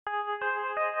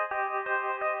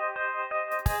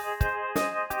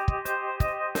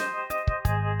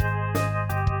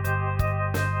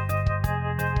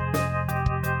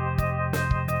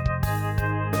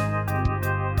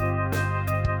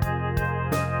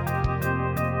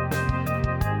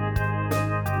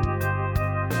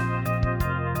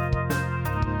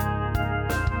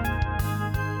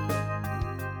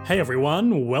Hey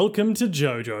everyone, welcome to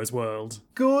JoJo's World.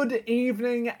 Good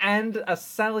evening and a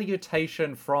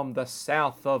salutation from the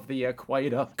south of the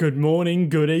equator. Good morning,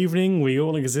 good evening, we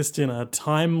all exist in a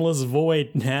timeless void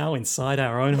now inside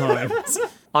our own homes.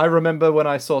 I remember when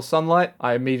I saw sunlight,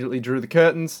 I immediately drew the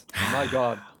curtains. My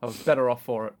God, I was better off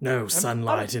for it. No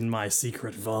sunlight in my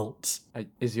secret vault.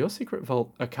 Is your secret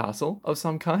vault a castle of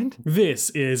some kind? This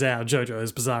is our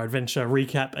JoJo's Bizarre Adventure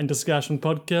recap and discussion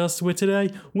podcast, where today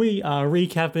we are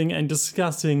recapping and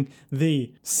discussing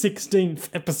the 16th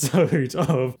episode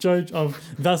of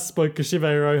Thus Spoke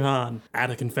Kishibe Rohan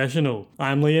at a Confessional.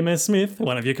 I'm Liam S. Smith,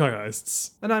 one of your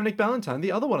co-hosts. And I'm Nick Ballantyne,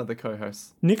 the other one of the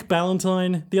co-hosts. Nick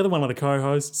Ballantyne, the other one of the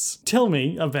co-hosts, tell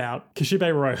me about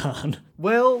Kishibe Rohan.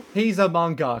 Well, he's a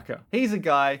mangaka. He's a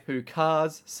guy who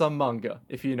carves some manga,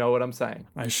 if you know what I'm saying.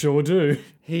 I sure do.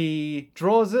 He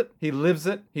draws it, he lives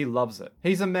it, he loves it.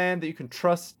 He's a man that you can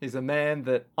trust. He's a man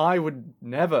that I would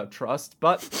never trust,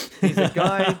 but he's a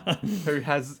guy who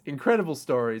has incredible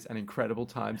stories and incredible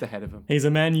times ahead of him. He's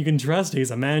a man you can trust,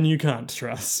 he's a man you can't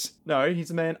trust. No,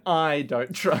 he's a man I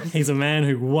don't trust. He's a man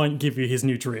who won't give you his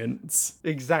nutrients.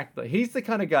 Exactly. He's the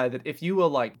kind of guy that if you were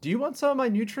like, do you want some of my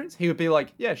nutrients? He would be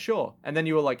like, yeah, sure. And then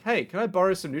you were like, hey, can I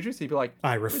borrow some nutrients? He'd be like,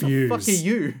 I who refuse. the fuck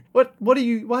are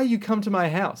you? Why you come to my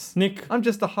house? Nick, I'm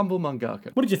just a humble mangaka.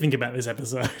 what did you think about this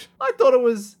episode? I thought it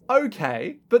was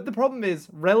okay, but the problem is,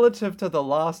 relative to the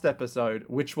last episode,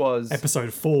 which was...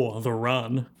 Episode 4, The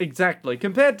Run. Exactly.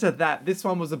 Compared to that, this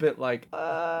one was a bit like,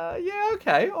 yeah,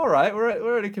 okay, alright,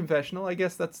 we're at a confessional, I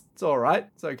guess it's alright,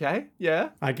 it's okay, yeah.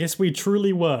 I guess we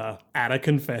truly were at a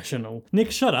confessional.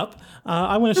 Nick, shut up.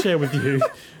 I want to share with you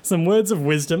some words of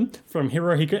wisdom from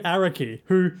Hirohiko Araki,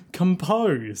 who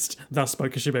composed Thus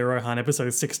Spoke Kishibe Rohan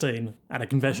episode 16 at a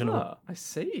confessional. Ah, I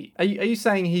see. Are you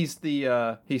saying he's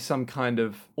he's some kind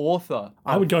of author?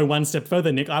 I would go one step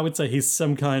further, Nick. I would say he's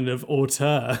some kind of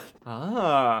auteur.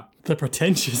 Ah. The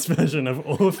pretentious version of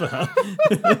author.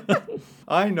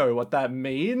 I know what that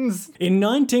means. In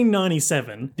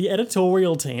 1997, the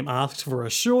editorial team asked for a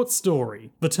short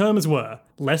story. The terms were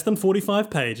less than 45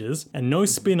 pages and no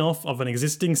spin-off of an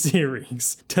existing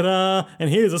series. Ta-da! And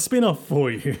here's a spin-off for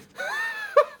you.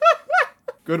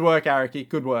 Good work, Araki.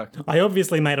 Good work. I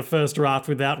obviously made a first draft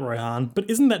without Rohan, but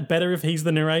isn't that better if he's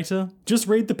the narrator? Just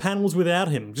read the panels without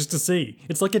him, just to see.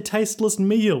 It's like a tasteless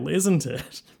meal, isn't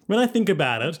it? When I think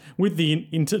about it, with the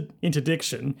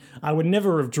interdiction, I would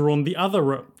never have drawn the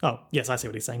other Oh, yes, I see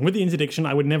what he's saying. With the interdiction,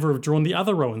 I would never have drawn the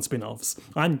other Rohan spin-offs.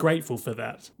 I'm grateful for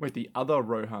that. Wait, the other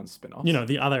Rohan spin-off? You know,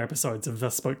 the other episodes of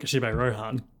Thus Spoke Kishibe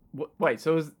Rohan. Wait,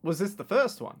 so was this the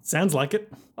first one? Sounds like it.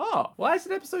 Oh, why is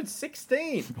it episode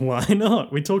 16? Why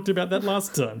not? We talked about that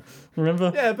last time.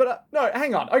 Remember? Yeah, but no,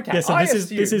 hang on. Okay, Yeah, so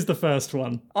this is the first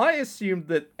one. I assumed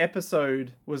that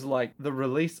episode was like the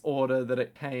release order that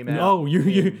it came out. Oh,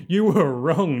 you were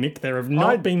wrong, Nick. There have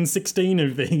not been 16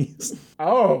 of these.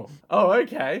 Oh,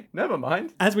 okay. Never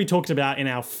mind. As we talked about in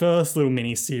our first little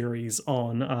mini-series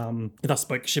on Thus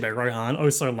Spoke Kishibe Rohan, oh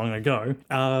so long ago,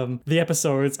 the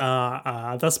episodes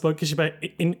are Thus Spoke Kishibe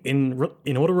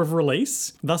in order of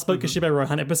release. Thus Spoke Kishibe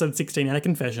Rohan episode 16 at a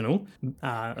confessional.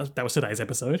 That was today's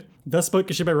episode. Thus Spoke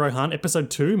Kishibe Rohan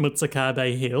episode 2,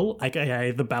 Mutsukade Hill,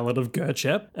 aka The Ballad of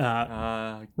Gerchep.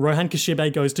 Rohan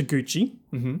Kishibe goes to Gucci.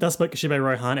 Thus Spoke Kishibe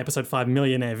Rohan episode 5,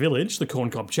 Millionaire Village, The Corn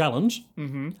Cob Challenge.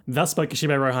 Thus Spoke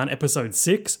Kishibe Rohan episode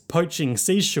 6, Poaching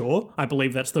Seashore. I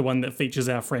believe that's the one that features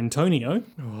our friend Tonio.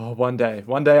 Oh, one day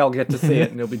I'll get to see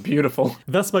it and it'll be beautiful.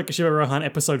 Thus Spoke Kishibe Rohan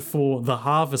episode 4, The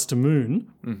Harvest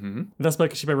Moon. Thus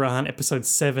Spoke Kishibe Rohan episode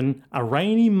 7, A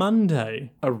Rainy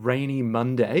Monday. A Rainy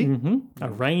Monday? A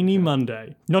Rainy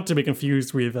Monday. Not to be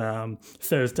confused with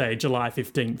Thursday, July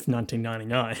 15th,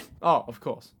 1999. Oh, of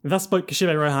course. Thus Spoke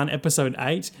Kishibe Rohan episode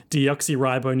 8,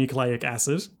 Deoxyribonucleic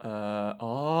acid.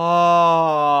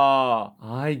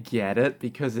 I get it,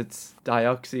 because it's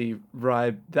that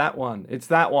one. It's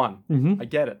that one. I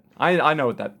get it. I know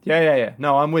what that... Yeah.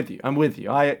 No, I'm with you.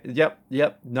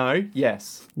 Yep. No,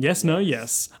 yes. Yes, no,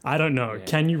 yes. I don't know. Yeah.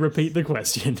 Can you repeat the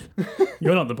question?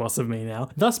 You're not the boss of me now.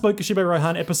 Thus Spoke Kishibe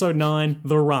Rohan episode 9,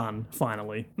 The Run,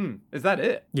 finally. Is that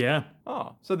it? Yeah.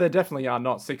 Oh, so there definitely are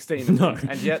not 16 of No. these,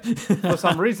 and yet, for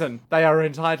some reason, they are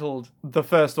entitled the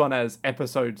first one as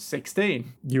episode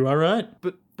 16. You are right.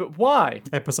 But But why?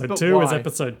 Episode But 2 is why?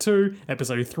 episode 2,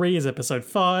 episode 3 is episode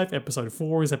 5, episode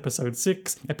 4 is episode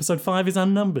 6, episode 5 is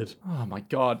unnumbered. Oh my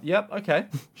god. Yep, okay.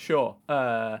 Sure.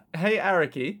 Hey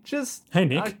Araki, just Hey,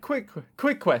 Nick. a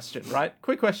quick question, right?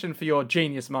 Quick question for your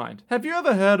genius mind. Have you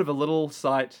ever heard of a little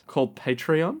site called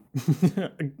Patreon?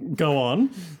 Go on.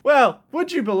 Well,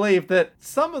 would you believe that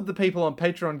some of the people on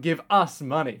Patreon give us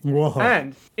money? Whoa.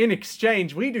 And in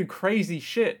exchange, we do crazy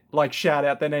shit like shout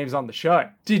out their names on the show.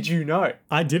 Did you know?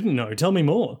 I didn't know. Tell me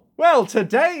more. Well,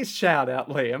 today's shout out,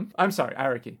 Liam. I'm sorry,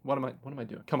 Araki. What am I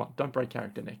doing? Come on, don't break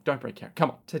character, Nick. Don't break character.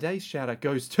 Come on. Today's shout out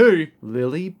goes to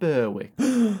Lily Berwick.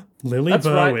 Lily That's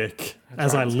right. Berwick,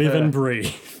 as right, I it's live her. and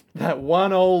breathe. That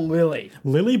one old Lily.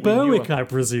 Lily knew Berwick, her. I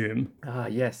presume. Ah,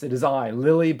 yes, it is I,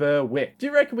 Lily Berwick. Do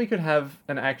you reckon we could have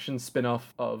an action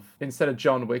spin-off of, instead of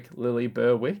John Wick, Lily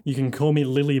Berwick? You can call me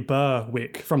Lily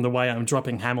Berwick from the way I'm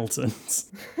dropping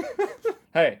Hamiltons.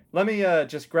 Hey, let me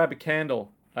just grab a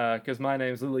candle, because my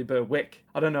name's Lily Berwick.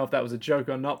 I don't know if that was a joke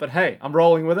or not, but hey, I'm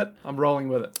rolling with it.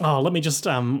 Oh, let me just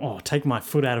take my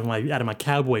foot out of my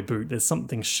cowboy boot. There's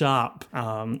something sharp.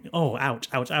 Oh, ouch.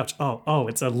 Oh,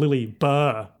 it's a Lily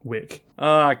Berwick.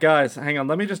 Guys, hang on.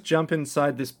 Let me just jump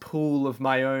inside this pool of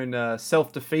my own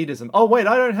self-defeatism. Oh, wait,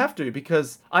 I don't have to,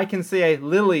 because I can see a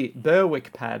Lily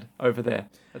Berwick pad over there.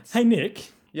 Hey,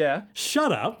 Nick. Yeah.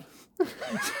 Shut up.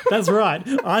 That's right.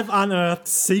 I've unearthed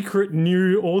secret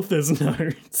new author's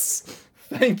notes.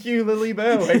 Thank you, Lily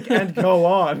Berwick, and go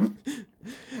on.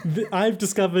 I've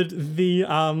discovered the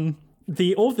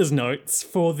author's notes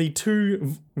for the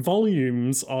 2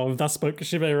 volumes of Thus Spoke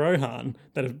Kishibe Rohan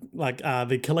that are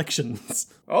the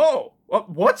collections Oh,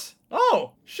 what?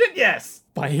 Oh, shit, yes.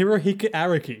 by Hirohiko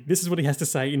Araki. This is what he has to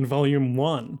say in volume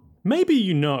 1. Maybe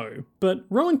you know, but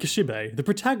Rowan Kishibe, the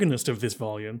protagonist of this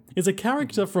volume, is a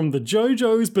character from the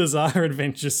JoJo's Bizarre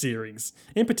Adventure series.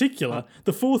 In particular,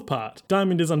 the 4th part,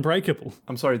 Diamond is Unbreakable.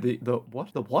 I'm sorry, the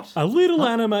what? The what? A little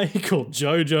anime called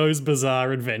JoJo's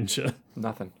Bizarre Adventure.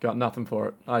 Nothing. Got nothing for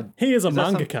it. He is a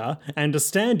that mangaka and a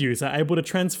stand user able to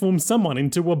transform someone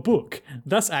into a book,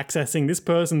 thus accessing this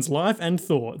person's life and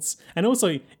thoughts, and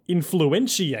also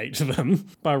influentiate them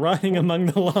by writing among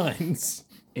the lines.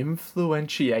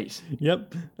 Influentiate.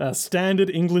 Yep, a standard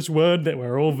English word that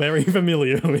we're all very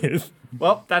familiar with.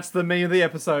 Well, that's the me of the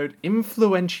episode.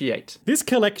 Influentiate. This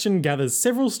collection gathers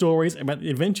several stories about the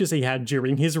adventures he had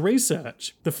during his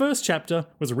research. The first chapter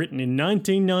was written in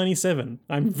 1997.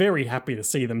 I'm very happy to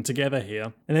see them together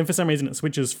here. And then for some reason it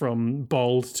switches from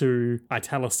bold to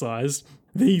italicized.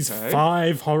 These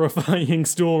 5 horrifying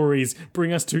stories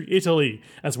bring us to Italy,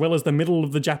 as well as the middle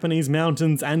of the Japanese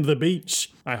mountains and the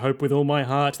beach. I hope with all my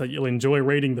heart that you'll enjoy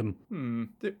reading them.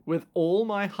 With all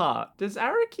my heart, does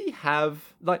Araki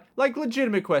have, like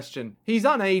legitimate question, he's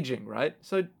unaging, right?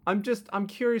 So I'm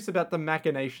curious about the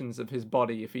machinations of his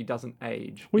body if he doesn't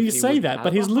age. Well, If you he say would that,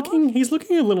 but have he's a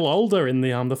looking a little older in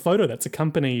the photo that's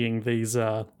accompanying these.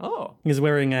 heart? Oh, He's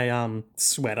wearing a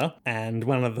sweater and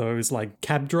one of those like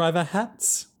cab driver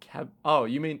hats. oh,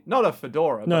 you mean not a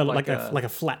fedora? No, but like a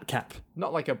flat cap.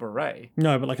 not like a beret.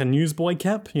 No, but like a newsboy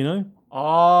cap, you know?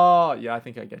 Oh, yeah, I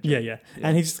think I get you. Yeah.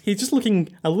 And he's just looking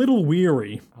a little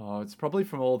weary. Oh, it's probably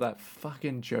from all that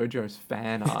fucking JoJo's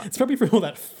fan art. It's probably from all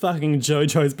that fucking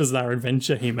JoJo's Bizarre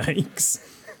Adventure he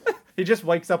makes. He just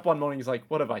wakes up one morning, he's like,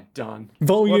 what have I done?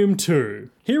 Volume 2.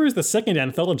 Here is the second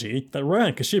anthology that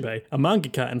Rohan Kishibe, a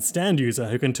mangaka and stand user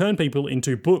who can turn people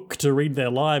into book to read their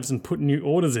lives and put new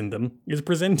orders in them, is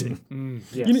presenting.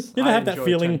 Yes, You ever I have that enjoy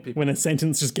feeling turning people- when a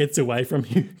sentence just gets away from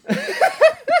you?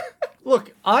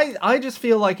 Look, I just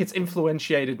feel like it's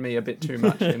influentiated me a bit too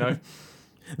much, you know?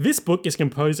 This book is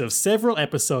composed of several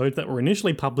episodes that were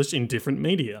initially published in different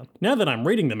media. Now that I'm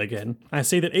reading them again, I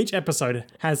see that each episode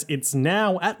has its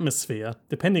now atmosphere,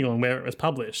 depending on where it was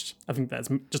published. I think that's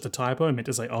just a typo, I meant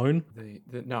to say own.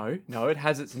 No, it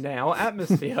has its now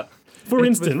atmosphere. For It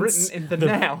was instance, written in the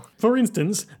now. For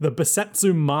instance, the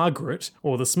Basatsu Margaret,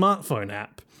 or the smartphone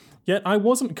app. Yet I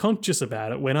wasn't conscious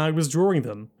about it when I was drawing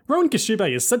them. Rowan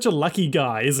Kishibe is such a lucky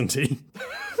guy, isn't he?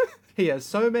 He has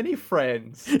so many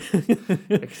friends.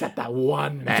 Except that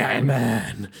one man.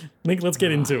 Man. Nick, let's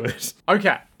get into it.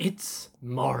 Okay, it's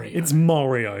Mario. It's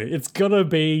Mario. It's gotta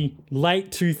be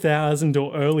late 2000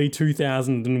 or early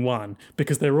 2001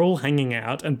 because they're all hanging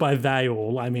out, and by they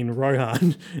all, I mean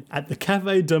Rohan, at the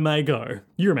Cafe Domago.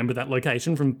 You remember that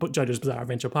location from JoJo's Bizarre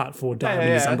Adventure Part 4, Diamond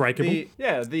is Unbreakable?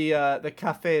 The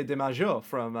Café de Major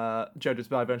from JoJo's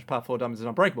Bizarre Adventure Part 4, Diamond is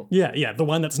Unbreakable. Yeah, the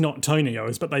one that's not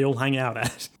Tonio's, but they all hang out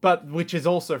at. But which is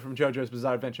also from JoJo's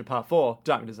Bizarre Adventure Part 4,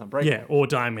 Diamond is Unbreakable. Yeah, or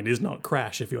Diamond is not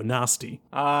Crash if you're nasty.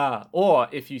 Or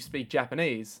if you speak Japanese,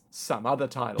 Japanese, some other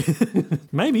title.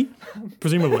 Maybe,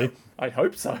 presumably. I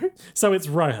hope so. So it's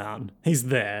Rohan. He's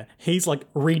there. He's like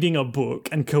reading a book,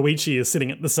 and Koichi is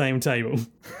sitting at the same table.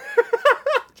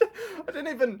 I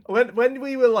didn't even when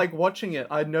we were like watching it,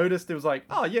 I noticed it was like,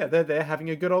 oh yeah, they're there having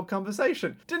a good old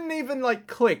conversation. Didn't even like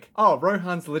click. Oh,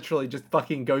 Rohan's literally just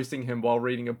fucking ghosting him while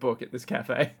reading a book at this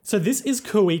cafe. So this is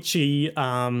Koichi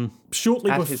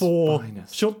shortly At before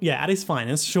his finest. at his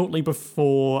finest, shortly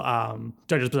before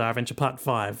JoJo's Bizarre Adventure Part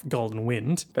 5, Golden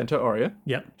Wind. Bento Oreo.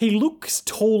 Yep. He looks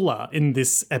taller in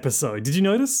this episode. Did you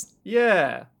notice?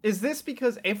 Yeah. Is this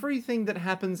because everything that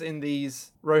happens in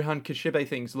these Rohan Kishibe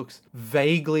things looks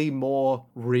vaguely more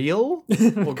real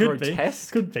or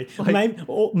grotesque? Could be.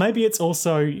 Maybe it's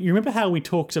also... You remember how we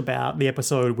talked about the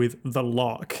episode with The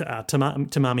Lock,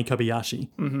 Tamami Kobayashi?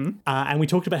 Mm-hmm. And we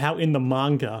talked about how in the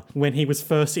manga, when he was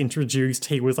first introduced,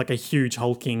 he was like a huge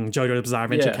hulking JoJo's Bizarre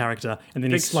Adventure character, and then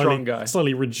Big, he's strong guy.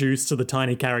 slowly reduced to the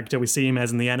tiny character we see him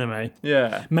as in the anime.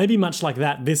 Yeah. Maybe much like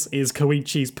that, this is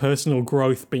Koichi's personal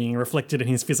growth being reflected in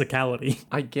his physicality.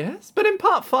 I guess. But in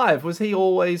part 5, was he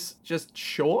always just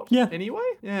short? Yeah. Anyway?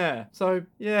 Yeah. So,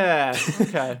 yeah.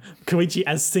 Okay. Koichi,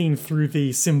 as seen through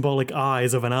the symbolic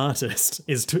eyes of an artist,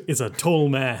 is a tall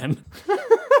man.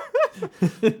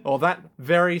 Or that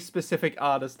very specific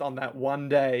artist on that one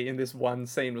day in this one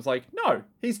scene was like, no,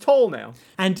 he's tall now.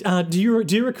 And do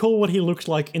you recall what he looked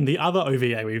like in the other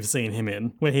OVA we've seen him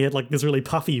in, where he had like this really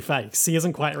puffy face? He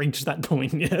hasn't quite reached that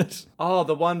point yet. Oh,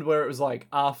 the one where it was like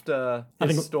after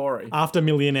his story. After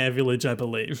Millionaire Village, I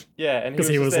believe. Yeah, and Because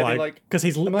he was just there being like, because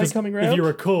he's am I coming round? If you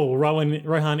recall,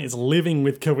 Rohan is living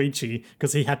with Koichi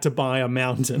because he had to buy a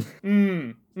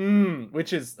mountain.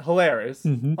 Which is hilarious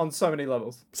Mm-hmm. on so many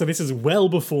levels. So this is well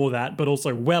before that, but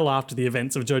also well after the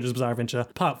events of JoJo's Bizarre Adventure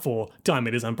Part 4,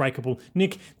 Diamond is Unbreakable.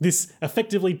 Nick, this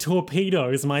effectively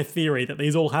torpedoes my theory that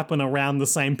these all happen around the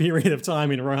same period of time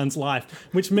in Rohan's life,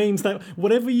 which means that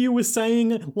whatever you were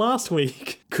saying last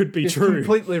week could be It's true.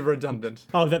 completely redundant.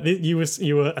 Oh, that you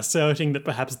were asserting that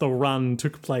perhaps the run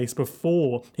took place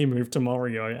before he moved to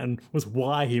Morio and was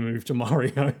why he moved to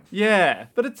Morio. Yeah,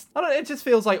 but it just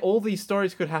feels like all these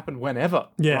stories could happen whenever.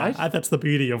 Yeah, right? that's the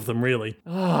beauty of them, really.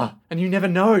 And you never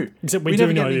know. Except we do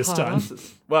never get know any this hard time.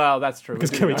 answers. Well, that's true.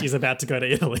 Because Koichi's about to go to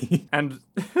Italy. And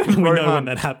We know when Rohan,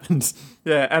 that happens.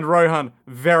 yeah, and Rohan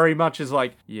very much is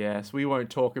like, yes, we won't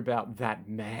talk about that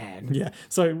man. Yeah.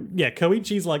 So, yeah,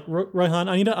 Koichi's like, Rohan,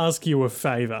 I need to ask you a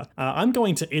favor. I'm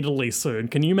going to Italy soon.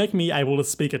 Can you make me able to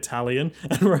speak Italian?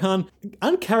 And Rohan,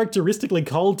 uncharacteristically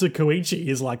cold to Koichi,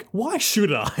 is like, why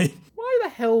should I? Why the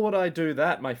hell would I do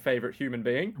that, my favorite human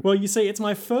being? Well, you see, it's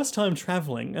my first time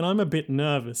traveling, and I'm a bit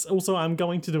nervous. Also, I'm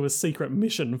going to do a secret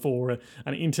mission for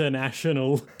an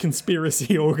international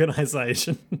conspiracy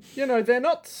organization. You know, they're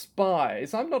not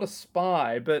spies. I'm not a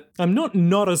spy, but I'm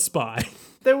not a spy.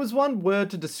 there was one word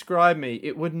to describe me.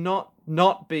 It would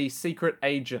not be secret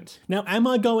agent. Now, am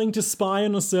I going to spy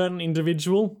on a certain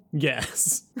individual?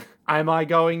 Yes. Am I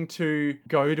going to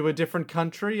go to a different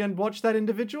country and watch that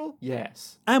individual?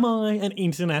 Yes. Am I an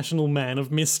international man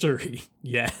of mystery?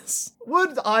 Yes.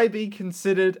 Would I be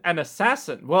considered an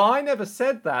assassin? Well, I never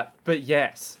said that, but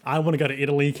yes. I want to go to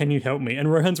Italy, can you help me?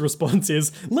 And Rohan's response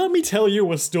is, let me tell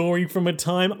you a story from a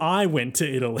time I went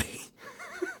to Italy.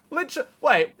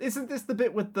 Wait, isn't this the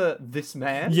bit with this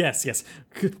man? Yes.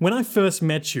 When I first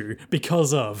met you,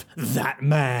 because of that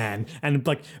man, and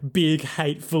like big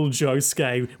hateful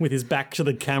Josuke with his back to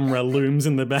the camera looms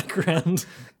in the background.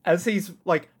 As he's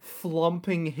like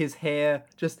flomping his hair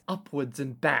just upwards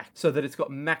and back so that it's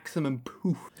got maximum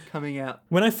poof coming out.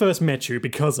 When I first met you,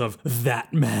 because of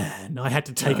that man, I had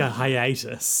to take a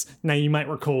hiatus. Now, you might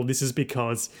recall this is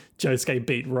because Josuke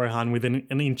beat Rohan within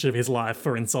an inch of his life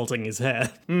for insulting his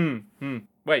hair.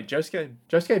 Wait,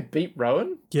 Josuke beat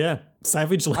Rowan? Yeah,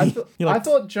 savagely. I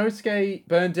thought Josuke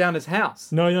burned down his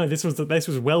house. No, this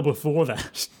was well before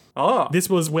that. Oh. This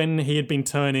was when he had been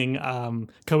turning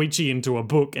Koichi into a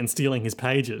book and stealing his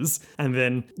pages, and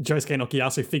then Josuke and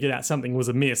Okuyasu figured out something was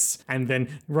amiss, and then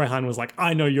Rohan was like,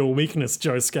 I know your weakness,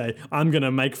 Josuke, I'm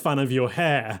gonna make fun of your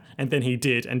hair, and then he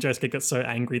did, and Josuke got so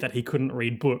angry that he couldn't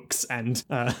read books and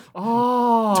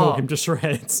tore him to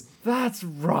shreds. That's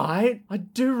right. I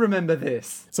do remember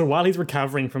this. So while he's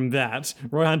recovering from that,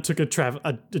 Rohan took a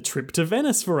trip to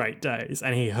Venice for 8 days,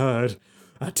 and he heard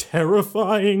a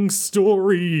terrifying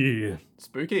story.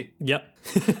 Spooky. Yep.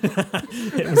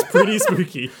 It was pretty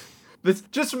spooky.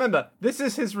 Just remember, this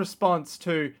is his response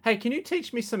to, hey, can you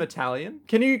teach me some Italian?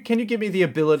 Can you give me the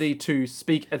ability to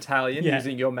speak Italian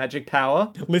using your magic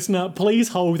power? Listener, please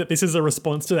hold that this is a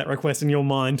response to that request in your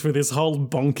mind for this whole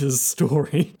bonkers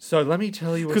story. So let me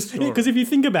tell you a story. Because if you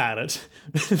think about it,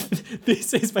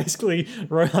 this is basically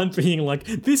Rohan being like,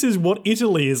 this is what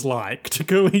Italy is like to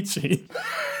Koichi.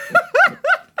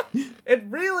 It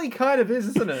really kind of is,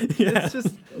 isn't it? Yeah.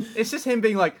 It's just him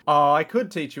being like, oh, I could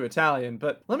teach you Italian,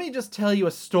 but let me just tell you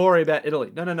a story about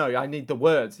Italy. No, I need the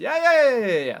words.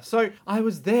 Yeah. So I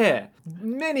was there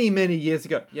many, many years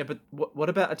ago. Yeah, but what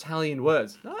about Italian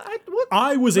words?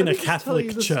 I was in a Let me just tell you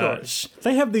Catholic the story. church.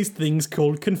 They have these things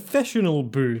called confessional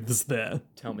booths there.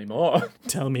 Tell me more.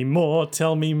 Tell me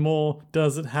more.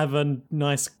 Does it have a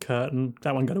nice curtain?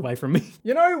 That one got away from me.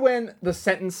 You know when the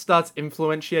sentence starts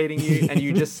influentiating you and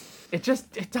you just...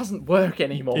 It doesn't work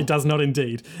anymore. It does not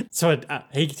indeed. So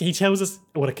he tells us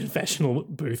what a confessional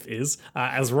booth is,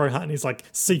 as Rohan is like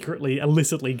secretly,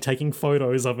 illicitly taking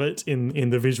photos of it in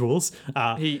the visuals.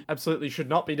 He absolutely should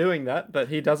not be doing that, but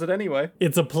he does it anyway.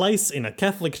 It's a place in a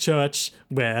Catholic church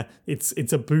where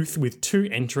it's a booth with two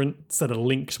entrants that are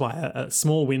linked by a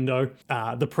small window.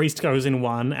 The priest goes in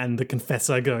one and the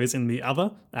confessor goes in the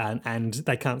other, and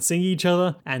they can't see each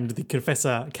other, and the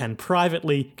confessor can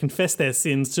privately confess their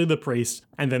sins to the priest,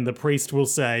 and then the priest will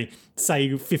say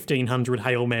 1,500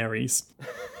 Hail Marys.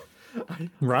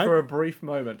 Right? For a brief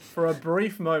moment,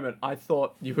 I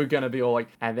thought you were going to be all like,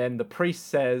 and then the priest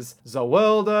says,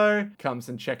 Zawaldo, comes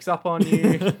and checks up on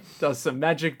you, does some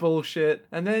magic bullshit,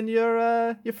 and then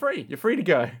you're free. You're free to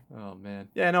go. Oh, man.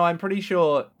 Yeah, no, I'm pretty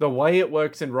sure the way it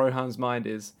works in Rohan's mind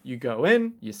is you go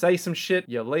in, you say some shit,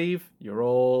 you leave, you're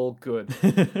all good.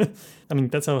 I mean,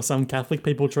 that's how some Catholic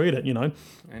people treat it, you know?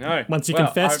 I know. Once you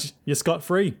confess, you're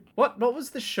scot-free. What was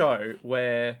the show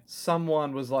where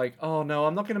someone was like, oh no,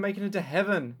 I'm not going to make it into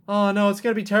heaven. Oh no, it's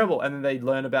going to be terrible. And then they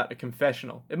learn about a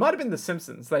confessional. It might have been The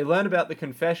Simpsons. They learn about the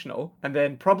confessional and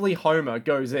then probably Homer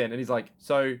goes in and he's like,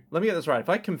 so let me get this right. If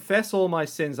I confess all my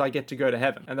sins, I get to go to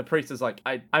heaven. And the priest is like,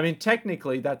 I mean,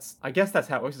 technically I guess that's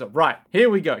how it works. He's like, right,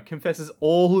 here we go. Confesses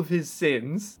all of his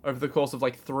sins over the course of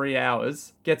like 3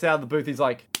 hours. Gets out of the booth. He's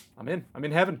like, I'm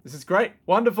in heaven. This is great.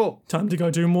 Wonderful. Time to go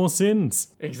do more sins.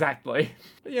 Exactly.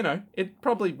 But, you know, it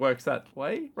probably works that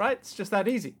way, right? It's just that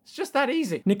easy.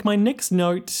 Nick, my next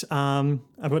note, I've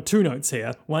got two notes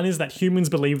here. One is that humans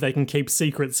believe they can keep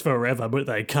secrets forever, but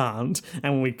they can't.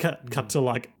 And when we cut to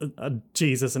like a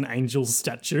Jesus and angels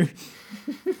statue.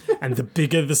 And the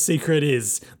bigger the secret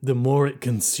is, the more it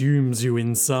consumes you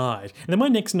inside. And then my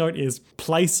next note is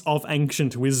place of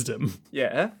ancient wisdom.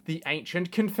 Yeah, the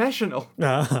ancient confessional.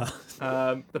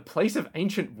 The place of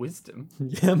ancient wisdom.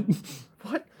 Yeah.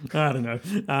 What? I don't know.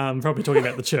 Probably talking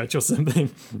about the church or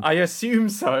something. I assume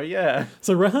so, yeah.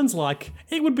 So Rohan's like,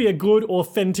 it would be a good,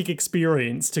 authentic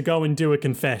experience to go and do a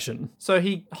confession. So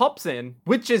he hops in,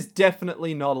 which is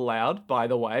definitely not allowed, by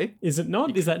the way. Is it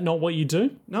not? Is that not what you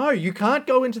do? No, you can't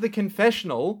go into the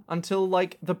confessional until,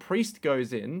 like, the priest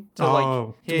goes in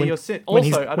to, hear your sin.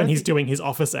 Also, when he's doing his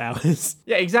office hours.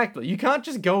 Yeah, exactly. You can't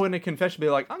just go in a confession and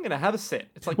be like, I'm going to have a sit.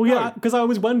 It's like, well, no. yeah, because I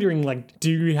was wondering, like, do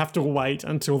you have to wait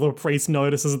until the priest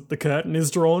notices that the curtain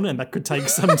is drawn, and that could take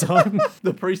some time?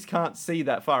 The priest can't see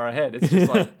that far ahead. It's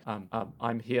just like,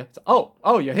 I'm here. It's,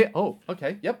 oh, you're here. Oh,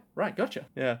 okay. Yep. Right. Gotcha.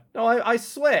 Yeah. No, I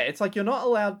swear. It's like you're not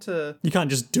allowed to... You can't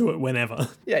just do it whenever.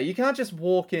 Yeah, you can't just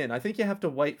walk in. I think you have to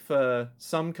wait for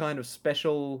some kind of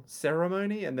special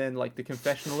ceremony, and then, like, the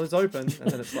confessional is open,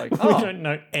 and then it's like, We don't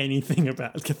know anything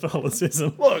about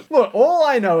Catholicism. Look, all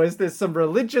I know is there's some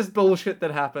religious bullshit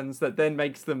that happens that then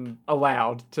makes them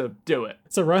allowed to do it.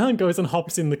 So Rohan goes and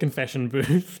hops in the confession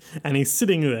booth, and he's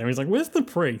sitting there. He's like, where's the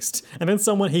priest? And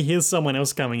then he hears someone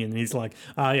else coming in, and he's like,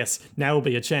 yes, now will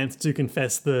be a chance to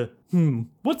confess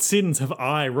what sins have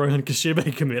I, Rohan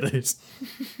Kishibe, committed?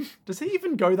 Does he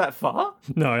even go that far?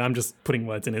 No, I'm just putting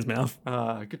words in his mouth.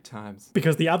 Good times.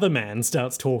 Because the other man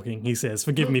starts talking. He says,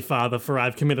 forgive me, Father, for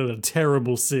I've committed a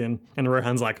terrible sin. And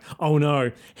Rohan's like, oh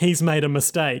no, he's made a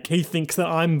mistake. He thinks that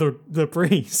I'm the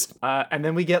priest. And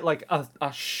then we get like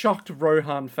a shocked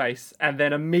Rohan face, and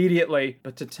then immediately,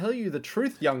 but to tell you the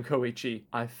truth, young Koichi,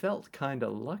 I felt kinda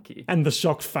lucky. And the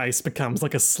shocked face becomes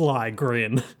like a sly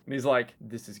grin. And he's like,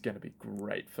 this is gonna be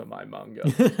great for my manga.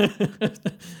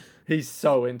 He's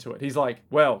so into it. He's like,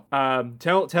 well,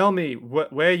 tell me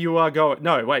where you are going.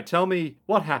 No, wait, tell me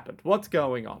what happened. What's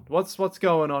going on? What's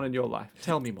going on in your life?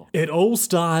 Tell me more. It all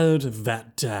started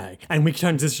that day. And we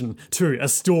transition to a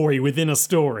story within a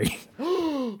story.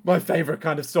 My favorite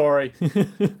kind of story.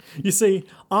 You see,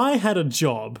 I had a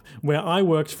job where I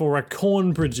worked for a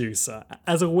corn producer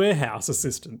as a warehouse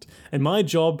assistant, and my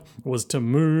job was to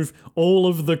move all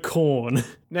of the corn.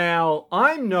 Now,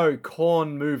 I'm no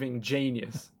corn moving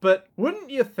genius, but wouldn't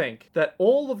you think that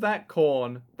all of that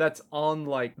corn that's on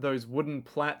like those wooden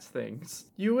plats things,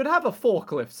 you would have a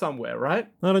forklift somewhere, right?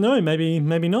 I don't know, maybe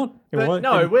not. But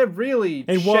no, we're really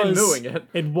Shenmuing it.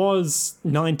 It was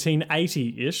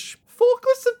 1980-ish,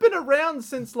 Forklifts have been around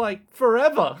since like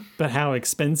forever. but how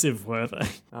expensive were they?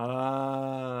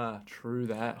 Ah, true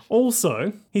that.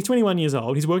 Also, he's 21 years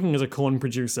old. He's working as a corn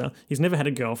producer. He's never had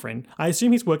a girlfriend. I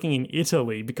assume he's working in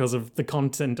Italy because of the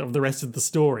content of the rest of the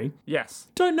story. Yes.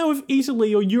 Don't know if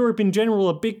Italy or Europe in general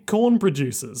are big corn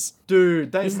producers.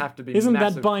 Dude, they have to be Isn't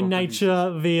massive that by corn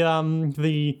nature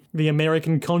the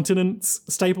American continent's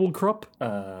staple crop?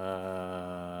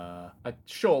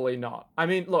 Surely not. I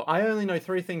mean, look, I only know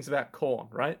 3 things about corn,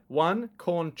 right? 1,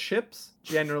 corn chips,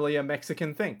 generally a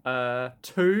Mexican thing.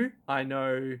 2, I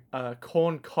know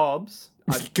corn cobs.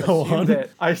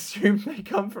 I assume they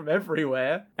come from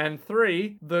everywhere. And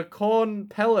 3, the corn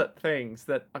pellet things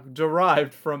that are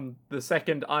derived from the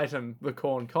second item, the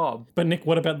corn cob. But Nick,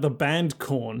 what about the band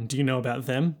Corn? Do you know about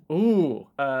them? Ooh,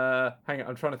 hang on,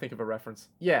 I'm trying to think of a reference.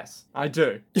 Yes, I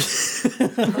do.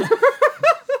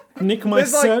 Nick, my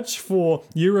search for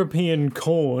European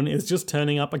corn is just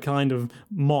turning up a kind of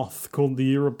moth called the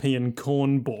European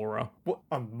corn borer. What,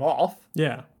 a moth?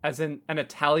 Yeah. As in an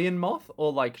Italian moth,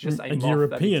 or like just a moth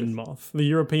European moth, the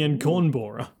European corn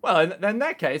borer. Well, in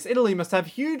that case, Italy must have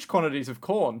huge quantities of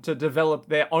corn to develop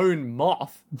their own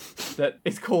moth that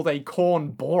is called a corn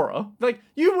borer. Like,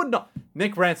 you would not...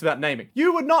 Nick rants about naming.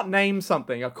 You would not name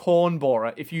something a corn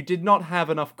borer if you did not have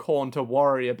enough corn to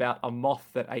worry about a moth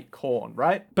that ate corn,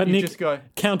 right? But you Nick, just go,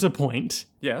 counterpoint.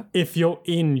 yeah. If you're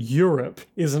in Europe,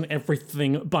 isn't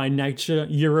everything by nature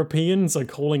European? So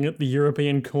calling it the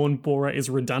European corn borer is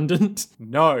redundant?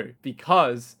 No,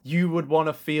 because you would want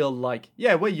to feel like,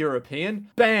 yeah, we're European.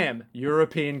 Bam!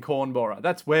 European corn borer.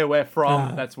 That's where we're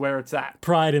from. That's where it's at.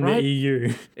 Pride in Right? the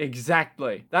EU.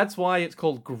 Exactly. That's why it's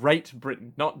called Great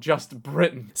Britain, not just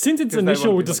Britain. Since its 'Cause they wanna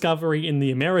initial be like- discovery in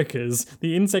the Americas,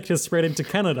 the insect has spread into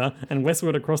Canada and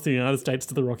westward across the United States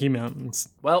to the Rocky Mountains.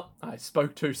 Well, I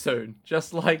spoke too soon.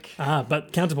 Just like...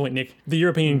 But counterpoint, Nick, the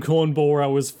European corn borer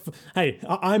was... Hey,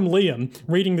 I'm Liam,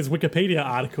 reading this Wikipedia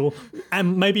article,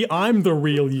 and maybe I'm the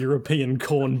real European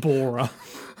corn borer.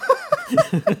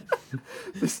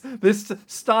 This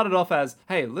started off as,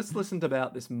 hey, let's listen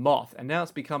about this moth, and now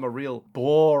it's become a real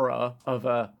borer of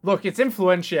a... Look, it's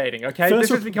influentiating, okay?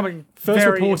 This is becoming First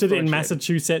very reported in influentiating.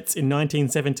 Massachusetts in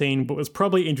 1917, but was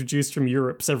probably introduced from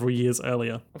Europe several years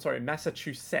earlier. I'm sorry,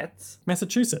 Massachusetts?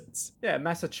 Massachusetts. Yeah,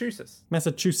 Massachusetts.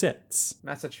 Massachusetts.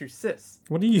 Massachusetts.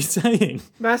 What are you saying?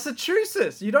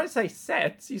 Massachusetts! You don't say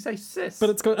sets, you say cis. But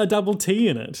it's got a double T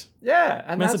in it. Yeah,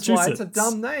 and that's why it's a Massachusetts.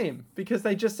 dumb name, because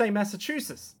they just say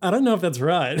Massachusetts. I don't know if that's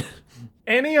right.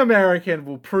 Any American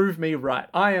will prove me right.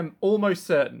 I am almost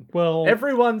certain. Well,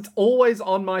 Everyone's always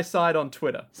on my side on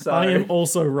Twitter. So I am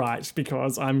also right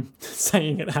because I'm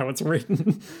saying it how it's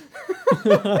written.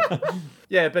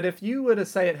 yeah, but if you were to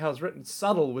say it how it's written,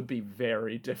 subtle would be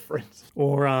very different.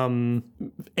 Or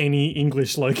any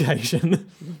English location.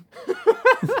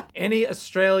 Any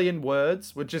Australian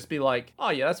words would just be like, oh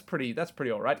yeah, that's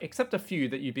pretty all right. Except a few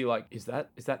that you'd be like, is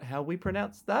that how we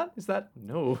pronounce that? Is that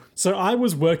no? So I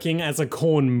was working as a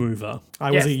corn mover. I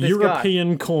was Yes, a this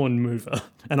European corn mover,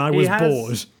 and I was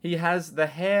bored. He has the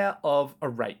hair of a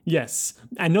rake. Yes,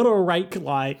 and not a rake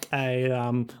like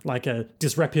a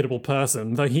disreputable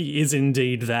person, though he is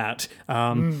indeed that.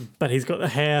 But he's got the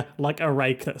hair like a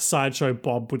rake that Sideshow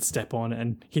Bob would step on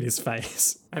and hit his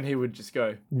face. And he would just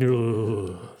go,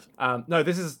 Ugh. no,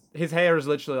 his hair is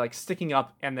literally like sticking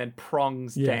up and then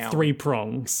prongs Yeah, down. 3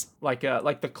 prongs. Like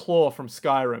the claw from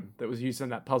Skyrim that was used in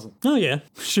that puzzle. Oh yeah,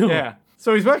 sure. Yeah.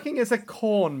 So he's working as a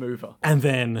corn mover. And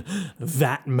then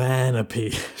that man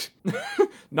appeared.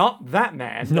 Not that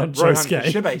man Not that Rohan Josuke.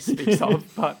 Kashibe speaks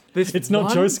of, but this It's not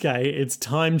one, Josuke, it's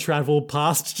time travel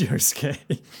past Josuke.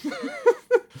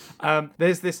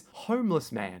 There's this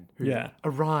homeless man who Yeah.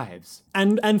 arrives.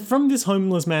 And from this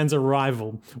homeless man's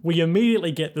arrival, we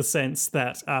immediately get the sense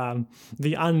that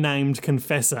the unnamed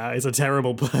confessor is a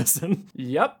terrible person.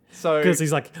 Yep. So Because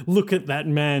he's like, look at that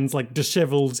man's like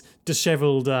disheveled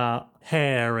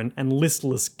hair and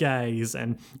listless gaze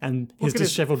and his at his-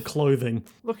 disheveled clothing.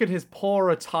 Look at his poor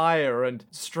attire and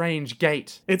strange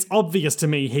gait. It's obvious to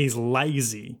me he's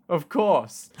lazy. Of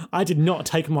course. I did not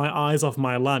take my eyes off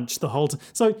my lunch the whole time.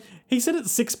 So he said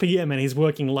it's 6 p.m. and he's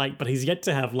working late, but he's yet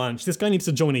to have lunch. This guy needs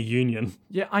to join a union.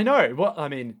 Yeah, I know. Well, I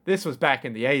mean, this was back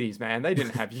in the 80s, man. They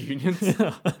didn't have unions.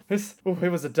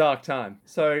 It was a dark time.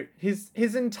 So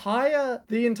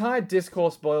the entire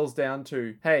discourse boils down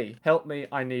to, hey, help me,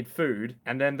 I need food.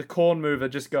 And then the corn mover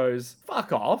just goes,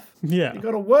 fuck off. Yeah. You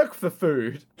gotta work for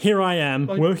food. Here I am,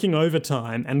 working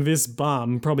overtime, and this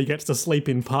bum probably gets to sleep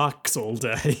in parks all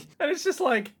day. And it's just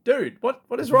like, dude, what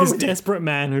is wrong This with you? desperate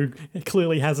man who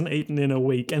clearly hasn't eaten in a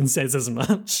week and says as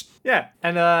much. Yeah,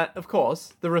 and of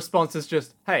course, the response is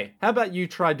just, hey, how about you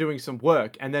try doing some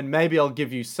work, and then maybe I'll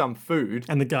give you some food.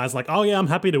 And the guy's like, oh yeah, I'm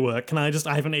happy to work. I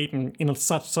haven't eaten in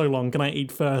so long. Can I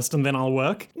eat first and then I'll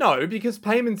work? No, because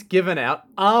payment's given out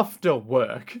after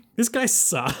work. This guy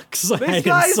sucks. I This hate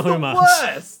guy him is so the much.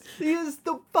 worst. He is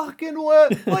the fucking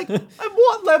worst. Like, at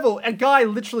what level? A guy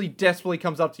literally desperately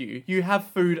comes up to you. You have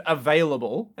food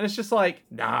available, and it's just like,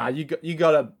 nah, you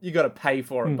gotta pay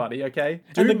for it, buddy. Okay,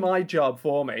 do my job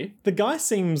for me. The guy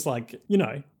seems like,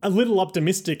 a little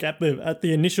optimistic at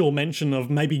the initial mention of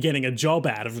maybe getting a job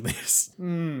out of this.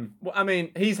 Well, I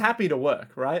mean, he's happy to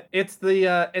work, right? It's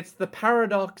the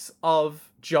paradox of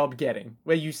job getting,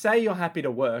 where you say you're happy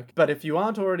to work, but if you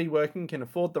aren't already working, can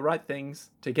afford the right things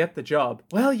to get the job,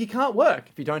 well, you can't work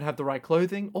if you don't have the right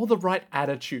clothing or the right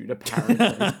attitude, apparently.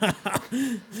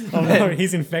 Oh no,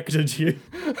 he's infected you.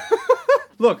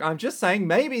 Look, I'm just saying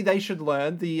maybe they should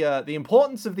learn the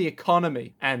importance of the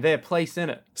economy and their place in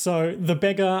it. So the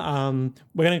beggar,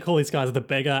 we're going to call these guys the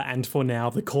beggar and for now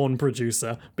the corn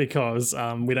producer because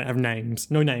we don't have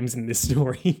names. No names in this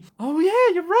story. Oh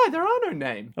yeah, you're right. There are no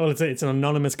names. Well, it's an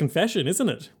anonymous confession, isn't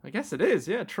it? I guess it is.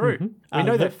 Yeah, true. We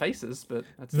know their faces, but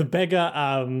that's The beggar,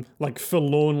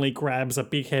 forlornly grabs a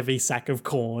big heavy sack of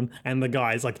corn, and the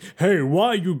guy's like, hey, why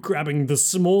are you grabbing the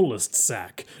smallest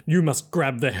sack? You must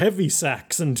grab the heavy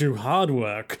sacks and do hard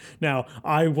work. Now,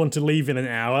 I want to leave in an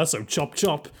hour, so chop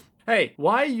chop. Hey,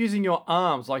 why are you using your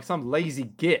arms like some lazy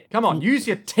git? Come on, use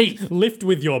your teeth. Lift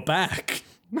with your back.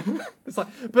 It's like,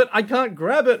 but I can't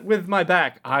grab it with my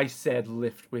back. I said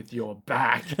lift with your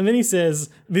back. And then he says,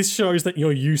 this shows that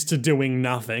you're used to doing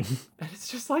nothing. And it's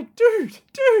just like, dude,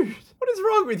 what is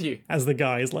wrong with you? As the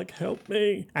guy is like, help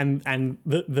me. And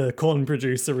the corn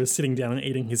producer is sitting down and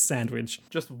eating his sandwich.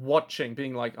 Just watching,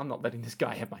 being like, I'm not letting this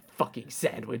guy have my fucking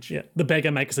sandwich. Yeah. The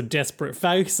beggar makes a desperate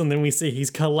face, and then we see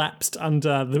he's collapsed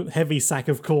under the heavy sack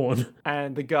of corn.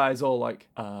 And the guy's all like,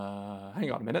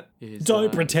 hang on a minute.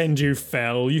 Don't pretend you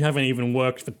fell. You haven't even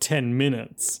worked for 10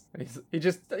 minutes. He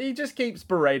just keeps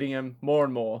berating him more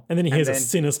and more. And then he hears a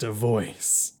sinister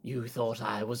voice. You thought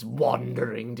I was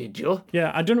wandering, did you?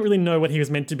 Yeah, I don't really know what he was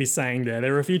meant to be saying there.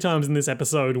 There were a few times in this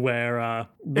episode where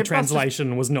the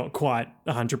translation was not quite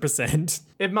 100%.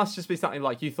 It must just be something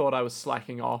like, you thought I was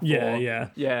slacking off.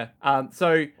 Yeah.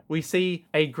 So we see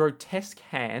a grotesque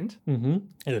hand And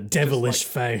a devilish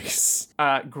face.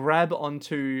 grab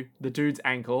onto the dude's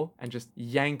ankle and just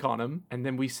yank on him. And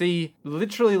then we see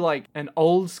literally like an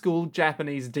old school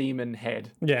Japanese demon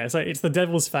head. Yeah, so it's the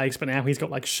devil's face, but now he's got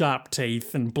like sharp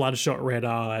teeth and bloodshot red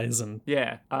eyes and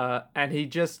Yeah. And he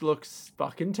just looks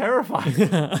fucking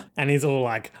terrifying. and he's all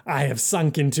like, I have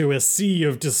sunk into a sea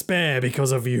of despair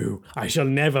because of you. I shall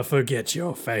never forget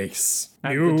your face.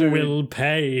 You the dude- will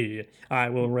pay. I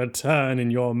will return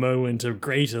in your moment of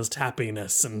greatest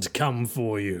happiness and come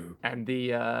for you. And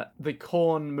the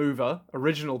corn mover,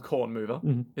 original corn mover,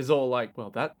 is all like, well,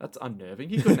 that's unnerving.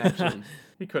 He couldn't actually.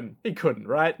 He couldn't,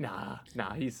 right? Nah.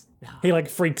 He like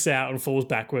freaks out and falls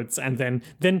backwards, and then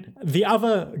the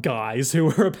other guys who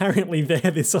were apparently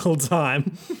there this whole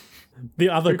time, the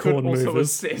other corn Could also movers,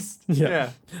 assist.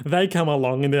 yeah, they come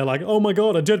along and they're like, oh my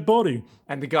god, a dead body.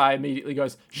 And the guy immediately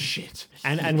goes, shit.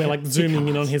 And we're like zooming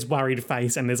in on his worried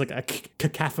face, and there's like a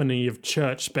cacophony of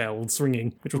church bells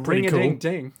ringing, which was pretty cool.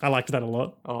 Ring-a-ding-ding. I liked that a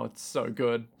lot. Oh, it's so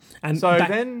good. And So back,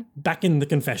 then back in the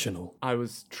confessional. I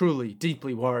was truly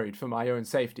deeply worried for my own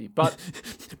safety, but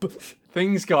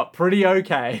things got pretty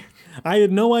okay. I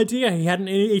had no idea he hadn't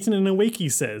eaten in a week, he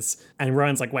says. And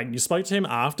Ryan's like, wait, you spoke to him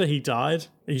after he died?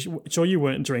 Are you sure you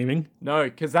weren't dreaming? No,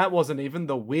 because that wasn't even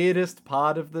the weirdest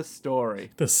part of the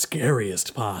story. The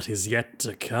scariest part is yet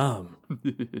to come.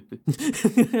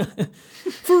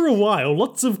 For a while,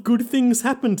 lots of good things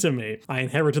happened to me. I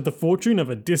inherited the fortune of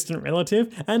a distant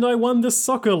relative, and I won the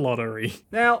soccer lottery.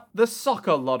 Now, the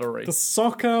soccer lottery. The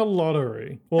soccer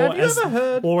lottery. Or Have you ever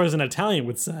heard? Or as an Italian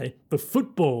would say, the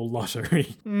football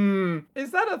lottery.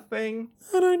 Is that a thing?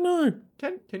 I don't know.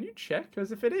 Can you check?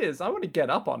 Because if it is, I want to get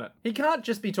up on it. He can't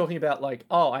just be talking about like,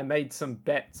 oh, I made some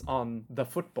bets on the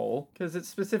football, because it's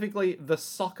specifically the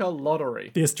soccer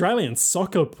lottery. The Australian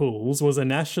Soccer Pools was a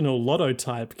national lotto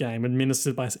type game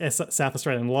administered by South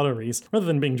Australian Lotteries. Rather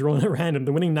than being drawn at random,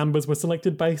 the winning numbers were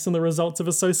selected based on the results of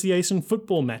association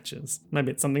football matches.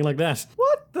 Maybe it's something like that.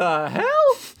 What the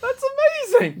hell? That's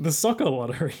amazing. The soccer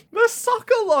lottery. The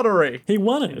soccer lottery. He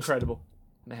won it. Incredible.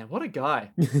 Man, what a guy.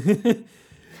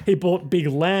 He bought big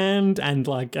land and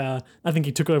I think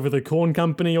he took over the corn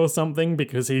company or something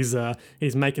because he's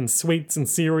making sweets and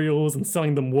cereals and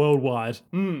selling them worldwide.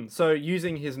 So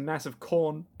using his massive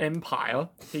corn empire,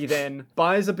 he then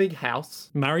buys a big house.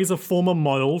 Marries a former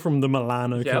model from the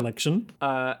Milano collection.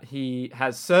 He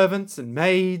has servants and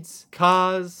maids,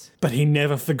 cars. But he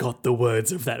never forgot the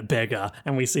words of that beggar,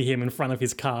 and we see him in front of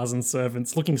his cars and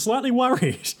servants looking slightly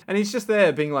worried. And he's just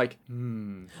there being like,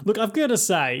 Look, I've got to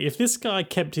say, if this guy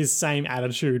kept his same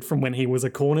attitude from when he was a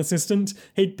corn assistant,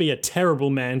 he'd be a terrible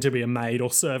man to be a maid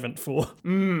or servant for.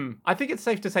 I think it's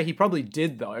safe to say he probably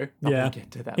did, though. Yeah, We'll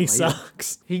get to that he later.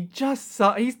 sucks. He just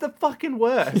sucks. He's the fucking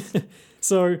worst.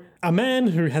 So, a man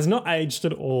who has not aged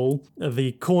at all,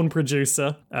 the corn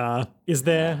producer, is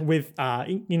there with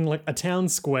in like a town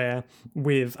square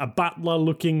with a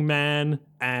butler-looking man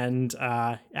and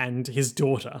his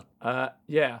daughter.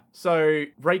 Yeah. So,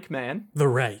 Rake Man. The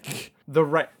rake. The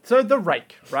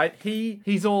rake, right?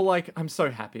 He's all like, I'm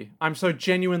so happy. I'm so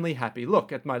genuinely happy.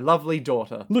 Look at my lovely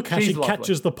daughter. Look how She's she lovely.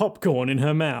 catches the popcorn in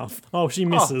her mouth. Oh, she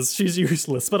misses. She's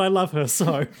useless, but I love her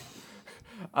so.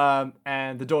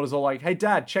 And the daughter's all like, hey,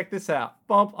 Dad, check this out.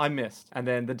 Bob, I missed. And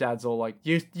then the dad's all like,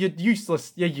 you're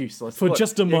useless. You're useless. For Look,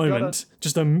 just a you moment,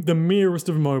 the merest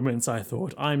of moments, I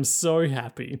thought, I'm so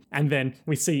happy. And then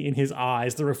we see in his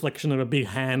eyes the reflection of a big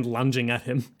hand lunging at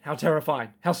him. How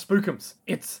terrifying. How spookums.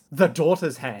 It's the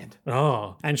daughter's hand.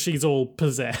 Oh, and she's all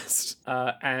possessed.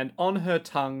 And on her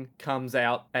tongue comes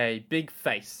out a big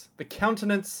face. The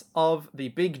countenance of the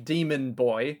big demon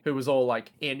boy who was all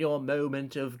like, in your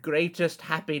moment of greatest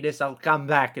happiness, I'll come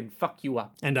back and fuck you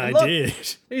up. And I look, did.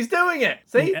 He's doing it.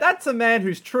 See, that's a man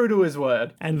who's true to his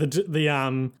word. And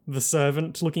the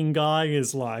servant-looking guy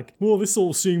is like, well, this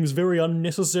all seems very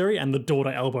unnecessary, and the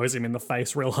daughter elbows him in the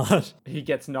face real hard. He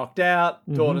gets knocked out.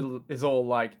 Daughter is all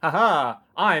like, haha,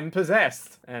 I'm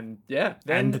possessed. And yeah,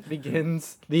 then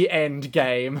begins the end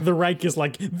game. The rake is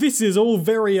like, this is all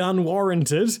very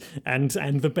unwarranted, and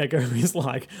the beggar is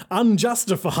like,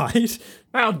 unjustified.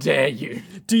 How dare you?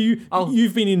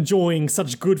 You've been enjoying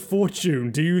such good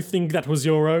fortune. Do you think that was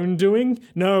your own doing?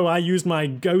 No, I used my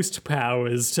ghost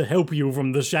powers to help you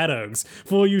from the shadows.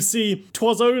 For you see,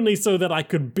 'twas only so that I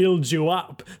could build you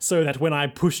up, so that when I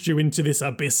pushed you into this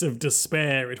abyss of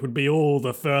despair, it would be all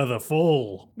the further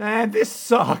fall. Man, this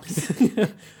sucks.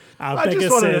 I Beggar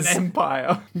just wanted says, an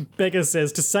empire. Beggar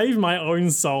says, to save my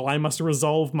own soul, I must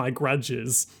resolve my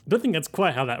grudges. I don't think that's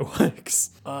quite how that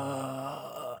works.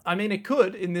 I mean, it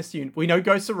could in this unit. We know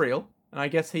ghosts are real. And I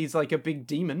guess he's like a big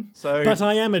demon, so... But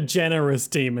I am a generous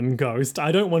demon ghost.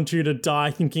 I don't want you to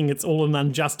die thinking it's all an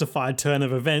unjustified turn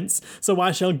of events, so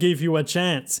I shall give you a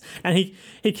chance. And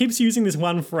he keeps using this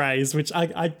one phrase, which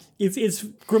it's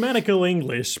grammatical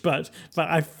English, but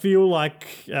I feel like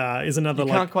is another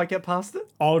Can't quite get past it?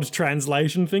 odd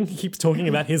translation thing. He keeps talking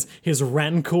about his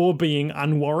rancor being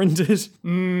unwarranted.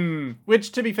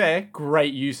 Which, to be fair,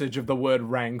 great usage of the word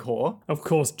rancor. Of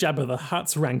course, Jabba the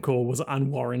Hutt's rancor was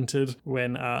unwarranted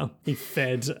when he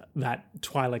fed that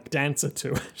Twi'lek dancer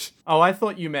to it. Oh, I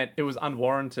thought you meant it was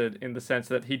unwarranted in the sense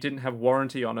that he didn't have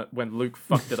warranty on it when Luke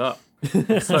fucked it up.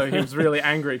 So he was really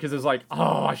angry because it was like,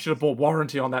 oh, I should have bought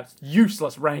warranty on that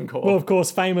useless rancor. Well, of course,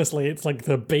 famously, it's like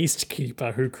the Beast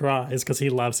Keeper who cries because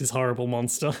he loves his horrible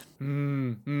monster. I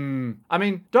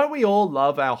mean, don't we all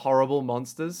love our horrible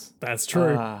monsters? That's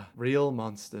true. Real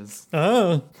monsters.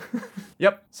 Oh,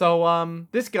 Yep. So,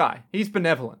 this guy, he's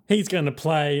benevolent, he's going to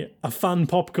play a fun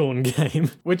popcorn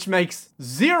game. which makes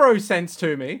 0 sense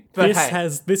to me. But hey,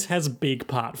 This has big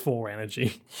part 4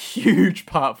 energy. huge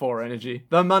part 4 energy.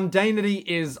 The mundanity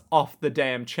is off the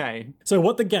damn chain. So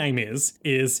what the game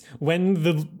is when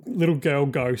the little girl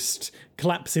ghost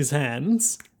claps his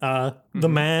hands, The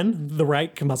man, the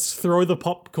rake, must throw the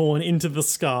popcorn into the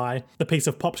sky, the piece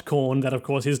of popped corn that, of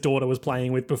course, his daughter was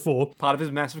playing with before. Part of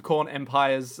his Massive Corn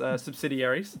Empire's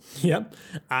subsidiaries. Yep.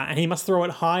 And he must throw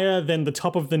it higher than the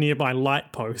top of the nearby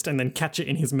light post and then catch it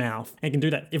in his mouth. And he can do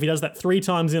that. If he does that 3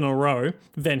 times in a row,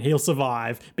 then he'll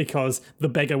survive because the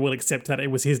beggar will accept that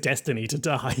it was his destiny to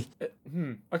die.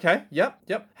 Okay, yep.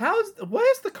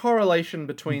 Where's the correlation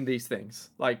between these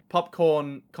things? Like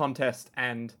popcorn contest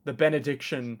and the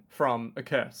benediction from a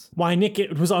curse. Why, Nick,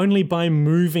 it was only by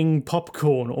moving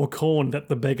popcorn or corn that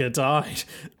the beggar died.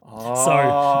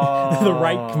 So the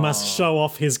rake must show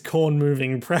off his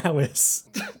corn-moving prowess.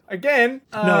 Again,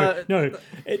 No.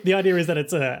 The idea is that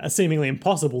it's a seemingly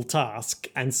impossible task,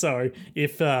 and so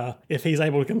if he's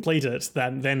able to complete it,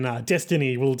 then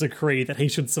destiny will decree that he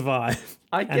should survive.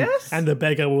 I guess. And the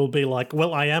beggar will be like,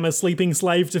 well, I am a sleeping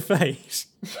slave to fate.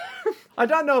 I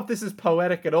don't know if this is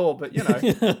poetic at all, but, you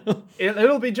know,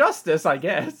 it'll be justice, I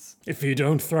guess. If you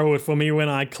don't throw it for me when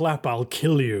I clap, I'll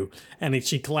kill you. And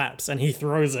she claps, and he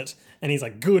throws it, and he's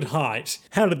like, good height.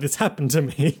 How did this happen to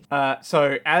me?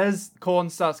 So as corn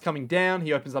starts coming down,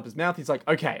 he opens up his mouth. He's like,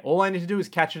 okay, all I need to do is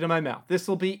catch it in my mouth. This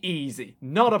will be easy.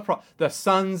 Not a problem. The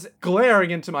sun's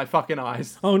glaring into my fucking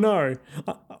eyes. Oh no.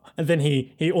 And then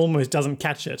he almost doesn't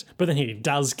catch it, but then he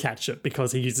does catch it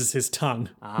because he uses his tongue.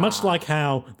 Much like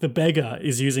how the beggar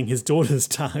is using his daughter's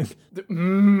tongue.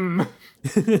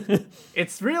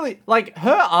 It's really, like,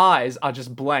 her eyes are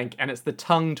just blank and it's the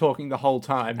tongue talking the whole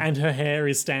time. And her hair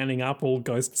is standing up all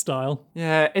ghost style.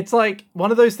 Yeah, it's like one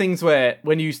of those things where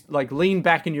when you, like, lean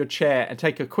back in your chair and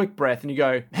take a quick breath and you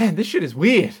go, man, this shit is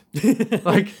weird.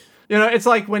 Like... You know, it's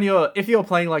like when if you're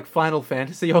playing like Final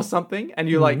Fantasy or something and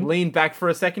you like lean back for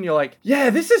a second, you're like, yeah,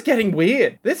 this is getting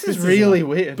weird. This is really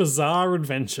weird. Bizarre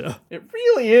adventure. It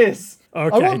really is.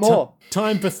 Okay, I want more.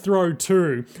 Time for throw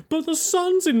 2. But the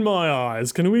sun's in my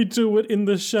eyes. Can we do it in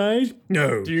the shade?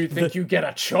 No. Do you think you get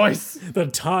a choice? The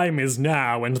time is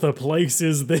now and the place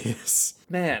is this.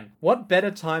 Man, what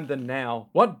better time than now?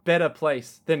 What better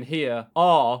place than here?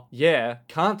 Oh, yeah,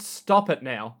 can't stop it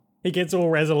now. He gets all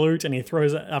resolute and he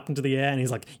throws it up into the air and he's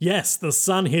like, yes, the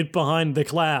sun hid behind the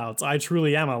clouds. I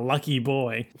truly am a lucky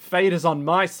boy. Fate is on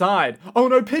my side. Oh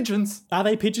no, pigeons. Are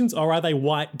they pigeons or are they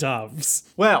white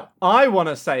doves? Well, I want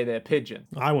to say they're pigeons.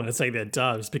 I want to say they're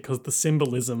doves because the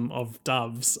symbolism of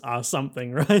doves are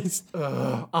something, right?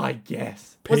 I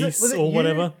guess. Peace or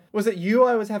whatever. Was it you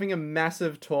I was having a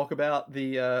massive talk about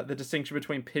the distinction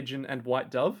between pigeon and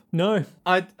white dove? No.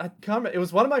 I can't remember. It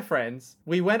was one of my friends.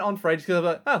 We went on for ages because I was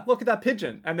like, oh, look at that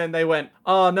pigeon. And then they went,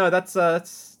 oh, no, that's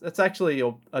actually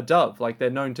a dove. Like, they're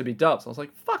known to be doves. I was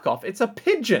like, fuck off. It's a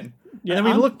pigeon. Yeah, and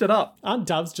then we looked it up. Aren't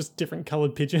doves just different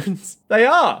coloured pigeons? They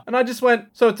are. And I just went,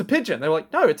 so it's a pigeon. They were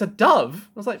like, no, it's a dove.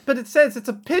 I was like, but it says it's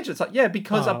a pigeon. It's like, yeah,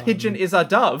 because a pigeon is a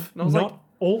dove. And I was like...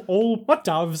 All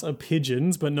doves are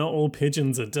pigeons, but not all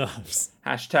pigeons are doves.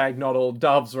 Hashtag not all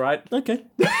doves, right? Okay.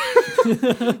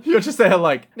 You're just there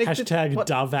like... Nick, Hashtag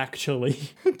dove actually.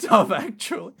 Dove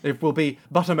actually. It will be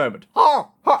but a moment. Oh,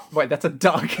 oh. Wait, that's a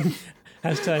duck.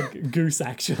 Hashtag goose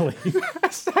actually.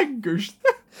 Hashtag goose.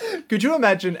 Could you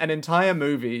imagine an entire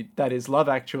movie that is Love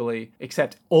Actually,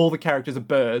 except all the characters are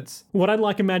birds? What I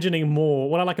like imagining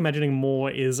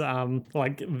more is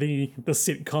like the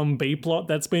sitcom B plot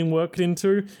that's been worked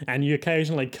into, and you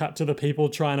occasionally cut to the people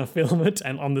trying to film it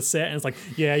and on the set, and it's like,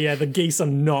 yeah, the geese are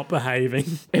not behaving.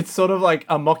 It's sort of like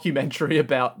a mockumentary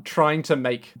about trying to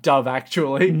make Dove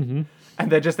Actually. Mm-hmm.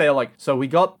 And they're just there like, so we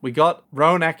got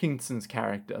Rowan Atkinson's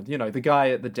character, you know, the guy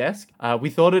at the desk.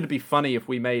 We thought it'd be funny if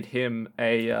we made him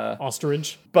a...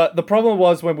 ostrich. But the problem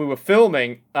was when we were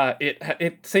filming,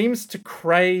 it seems to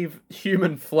crave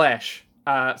human flesh.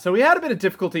 So we had a bit of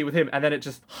difficulty with him, and then it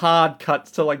just hard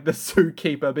cuts to like the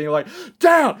zookeeper being like,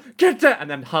 down, get down, and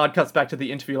then hard cuts back to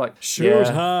the interview like, shoot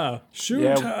her.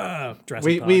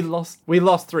 We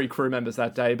lost 3 crew members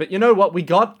that day, but you know what? We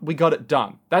got it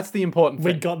done. That's the important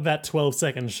thing. We got that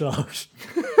 12-second shot.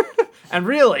 And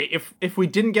really, if we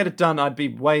didn't get it done, I'd be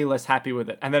way less happy with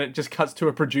it. And then it just cuts to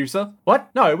a producer. What?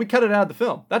 No, we cut it out of the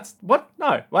film. That's... What?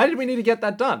 No. Why did we need to get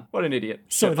that done? What an idiot.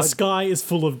 So the sky is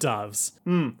full of doves.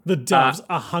 The doves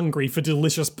are hungry for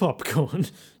delicious popcorn.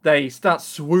 They start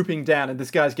swooping down and this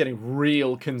guy's getting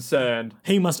real concerned.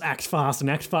 He must act fast, and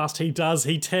act fast he does.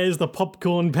 He tears the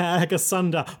popcorn bag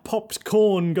asunder. Popped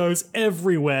corn goes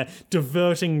everywhere,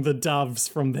 diverting the doves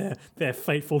from their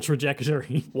fateful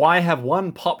trajectory. Why have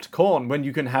one popped corn corn when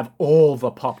you can have all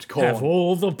the popped corn? Have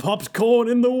all the popped corn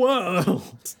in the world.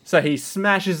 So he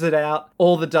smashes it out,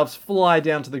 all the doves fly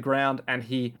down to the ground, and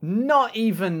he, not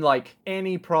even like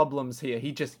any problems here,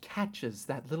 he just catches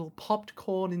that little popped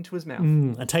corn into his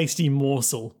mouth. A tasty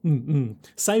morsel.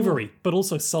 Savory, but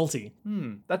also salty.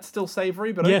 That's still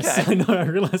savory, but Yes, okay. I know. I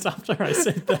realized after I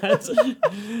said that.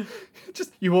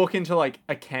 Just, you walk into like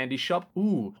a candy shop.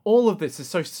 Ooh, all of this is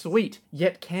so sweet,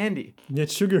 yet candy.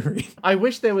 Yet sugary. I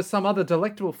wish there was some other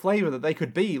delectable flavor that they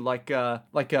could be, like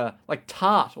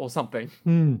tart or something.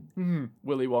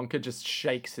 Willy Wonka just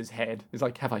shakes his head. He's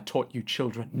like, "Have I taught you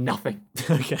children nothing?"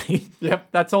 Okay. Yep,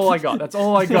 that's all I got. That's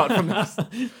all I got from this.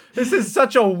 This is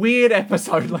such a weird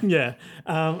episode. Like, Yeah.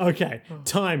 Okay.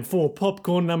 Time for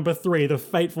popcorn number 3, the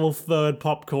fateful third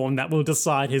popcorn that will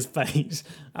decide his fate.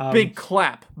 big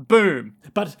clap, boom.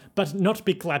 But not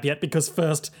big clap yet, because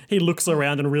first he looks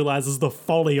around and realizes the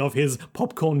folly of his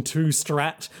popcorn 2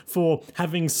 strat. For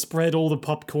having spread all the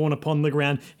popcorn upon the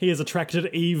ground, he has attracted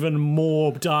even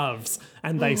more doves,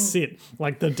 and they sit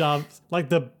like the doves, like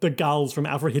the gulls from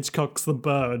Alfred Hitchcock's The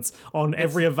Birds, on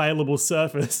every available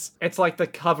surface. It's like the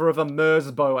cover of a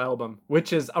Mersbo album,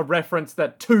 which is a reference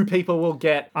that 2 people will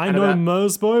get. I and know about-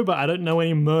 Mersbo, but I don't know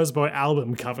any Mersbo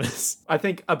album covers. I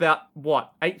think about,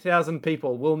 8,000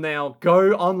 people will now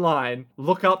go online,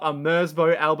 look up a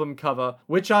Mersbo album cover,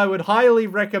 which I would highly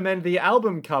recommend the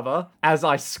album cover as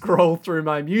I scroll through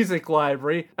my music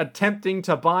library, attempting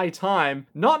to buy time,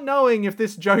 not knowing if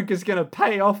this joke is going to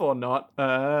pay off or not.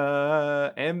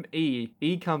 M-E.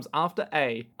 E comes after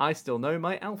A. I still know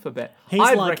my alphabet. He's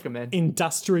I'd like recommend.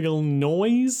 industrial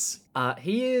noise.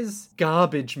 He is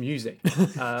garbage music. I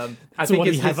So think what do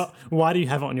it's you have? his- Why do you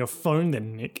have it on your phone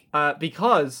then, Nick?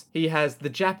 because he has the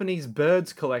Japanese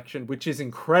birds collection, which is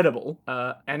incredible.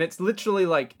 And it's literally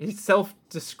like, he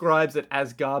self-describes it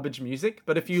as garbage music.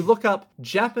 But if you look up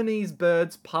Japanese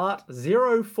birds part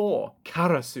 04,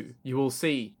 Karasu, you will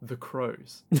see the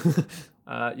crows.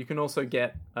 You can also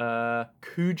get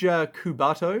Kuja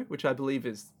Kubato, which I believe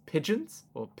is pigeons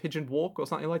or pigeon walk or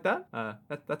something like that.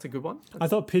 That's a good one. I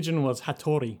thought pigeon was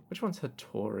Hattori. Which one's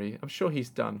Hattori? I'm sure he's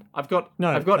done. I've got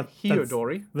That's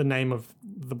Hiyodori. the name of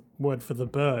the word for the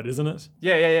bird, isn't it?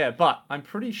 Yeah. But I'm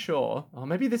pretty sure. Oh,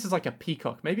 maybe this is like a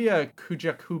peacock. Maybe a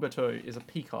Kuja Kubato is a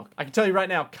peacock. I can tell you right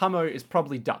now, Kamo is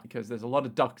probably duck because there's a lot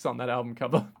of ducks on that album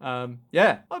cover.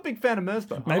 Yeah, I'm a big fan of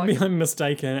Mersbo. I Maybe like I'm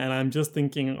mistaken, and I'm just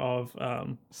thinking of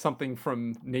something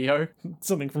from Neo.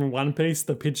 something from One Piece,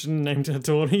 the pigeon named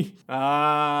Hattori.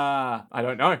 I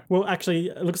don't know. Well, actually,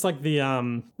 it looks like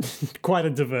the quite a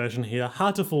diversion here.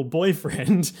 Heartiful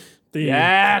boyfriend, the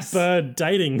Yes! bird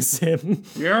dating sim.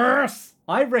 Yes!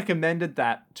 I recommended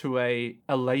that to a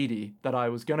lady that I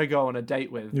was gonna go on a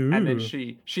date with, and then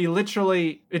Ooh. she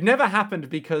literally, it never happened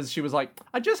because she was like,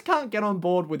 I just can't get on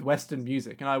board with Western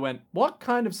music, and I went, what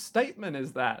kind of statement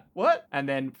is that? What? And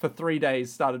then for 3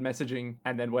 days started messaging,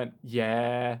 and then went,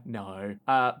 yeah, no.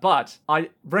 But I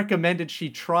recommended she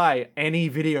try any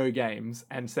video games,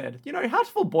 and said,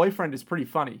 Heartful Boyfriend is pretty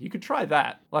funny. You could try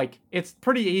that. Like, it's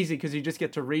pretty easy because you just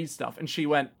get to read stuff. And she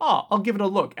went, oh, I'll give it a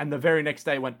look. And the very next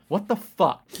day went, what the fuck?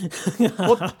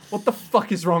 What the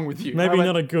fuck is wrong with you? Maybe I went,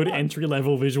 not a good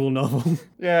entry-level visual novel.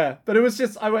 Yeah, but it was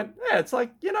just, I went, yeah, it's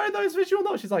like, those visual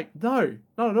novels. She's like, no,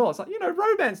 not at all. It's like,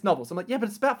 romance novels. I'm like, yeah, but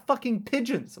it's about fucking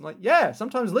pigeons. I'm like, yeah,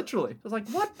 sometimes literally. I was like,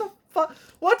 what the fuck?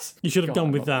 What? You should have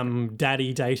God, gone with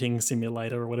Daddy Dating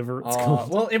Simulator or whatever it's Oh,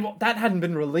 called. well, that hadn't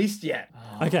been released yet.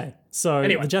 Okay, so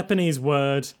Anyway. the Japanese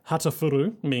word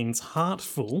hatafuru means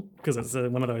heartful, because it's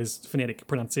one of those phonetic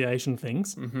pronunciation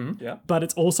things. Yeah. But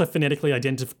it's also phonetically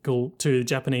identical to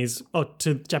Japanese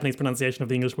pronunciation of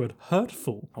the English word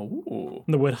hurtful. Oh.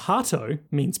 And the word hato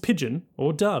means pigeon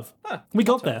or dove. We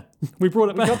got there. We brought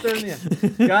it back. Got there in the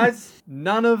end. Guys,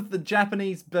 none of the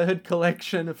Japanese bird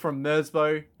collection from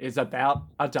Mersbo is about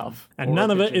a dove. And or a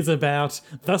none of it pigeon. is about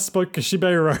Thus Spoke Kashibe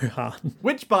Rohan.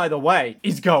 Which, by the way,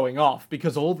 is going off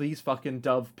because all these fucking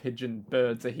dove pigeon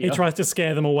birds are here. He tries to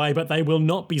scare them away, but they will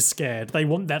not be scared. They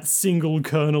want that single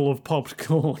kernel of popped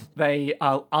corn. They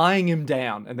are eyeing him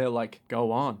down and they're like,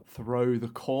 go on, throw the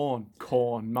corn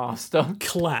master.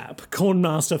 Clap.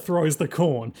 Cornmaster throws the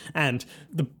corn, and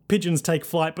the pigeons take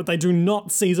flight, but they do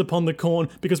not seize upon the corn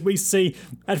because we see,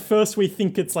 at first we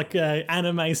think it's like a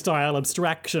anime style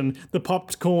abstraction. The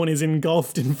popped corn is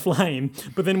engulfed in flame,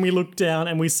 but then we look down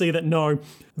and we see that no,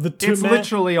 the two It's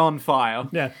literally on fire.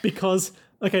 Yeah, because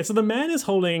okay, so the man is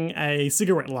holding a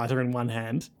cigarette lighter in one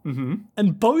hand,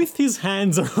 and both his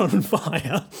hands are on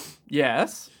fire.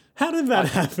 Yes. How did that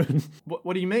happen?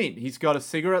 What do you mean? He's got a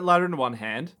cigarette lighter in one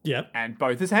hand, Yep. and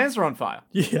both his hands are on fire.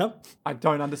 Yep. I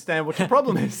don't understand what your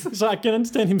problem is. So I can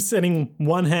understand him setting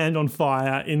one hand on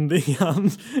fire in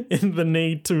the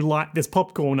need to light this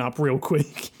popcorn up real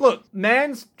quick. Look,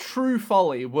 man's true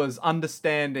folly was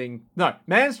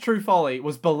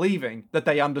believing that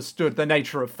they understood the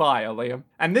nature of fire, Liam.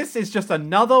 And this is just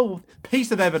another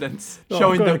piece of evidence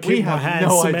showing I've got that to we keep my have hands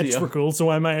no idea. symmetrical, so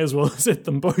I may as well set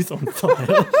them both on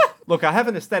fire. Look, I have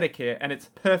an aesthetic here, and it's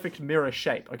perfect mirror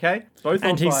shape, okay? Both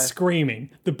on And he's fire. screaming.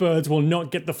 The birds will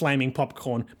not get the flaming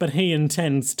popcorn, but he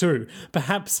intends to.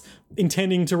 Perhaps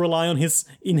intending to rely on his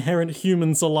inherent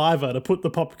human saliva to put the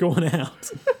popcorn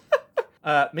out.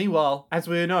 Meanwhile, as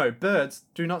we know, birds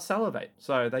do not salivate,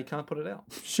 so they can't put it out.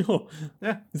 Sure.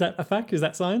 Yeah. Is that a fact? Is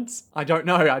that science? I don't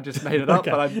know, I just made it up,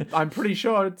 Okay. but I'm pretty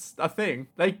sure it's a thing.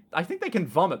 I think they can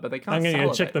vomit, but they can't I'm going to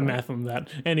salivate. check the right? math on that.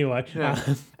 Anyway,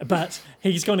 Yeah. but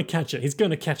he's going to catch it. He's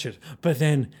going to catch it. But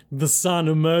then the sun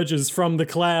emerges from the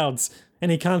clouds and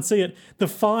he can't see it. The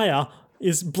fire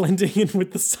is blending in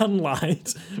with the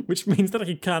sunlight, which means that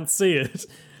he can't see it.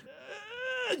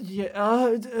 Yeah,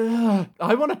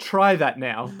 I want to try that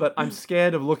now, but I'm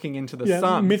scared of looking into the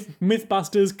sun.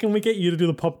 Mythbusters, can we get you to do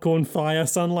the popcorn fire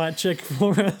sunlight check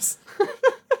for us?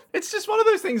 It's just one of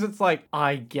those things that's like,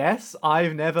 I guess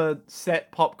I've never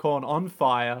set popcorn on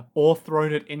fire or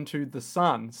thrown it into the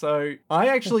sun, so I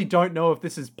actually don't know if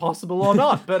this is possible or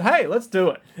not, but hey, let's do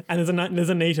it. And there's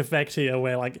a neat effect here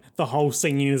where like the whole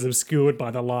scene is obscured by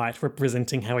the light,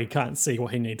 representing how he can't see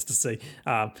what he needs to see.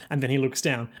 And then he looks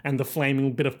down, and the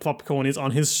flaming bit of popcorn is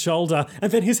on his shoulder,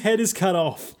 and then his head is cut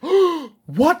off.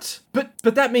 What? But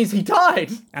that means he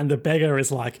died! And the beggar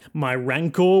is like, my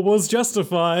rancor was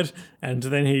justified. And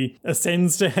then he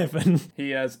ascends to heaven.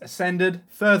 He has ascended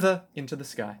further into the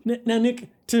sky. Now, Nick,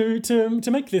 to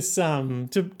make this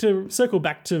to circle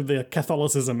back to the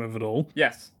Catholicism of it all.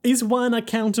 Yes. Is one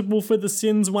accountable for the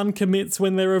sins one commits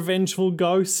when they're a vengeful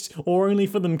ghost, or only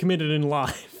for them committed in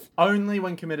life? Only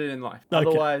when committed in life.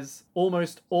 Otherwise,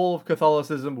 almost all of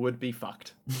Catholicism would be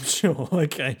fucked. Sure,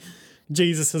 okay.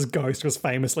 Jesus' ghost was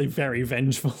famously very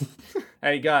vengeful.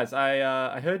 Hey guys,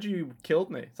 I heard you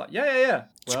killed me. It's like, yeah.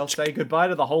 Well, say goodbye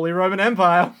to the Holy Roman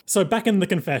Empire. So back in the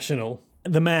confessional,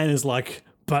 the man is like,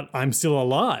 but I'm still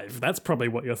alive. That's probably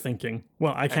what you're thinking.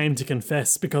 Well, I came to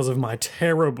confess because of my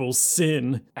terrible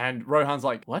sin. And Rohan's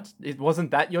like, what?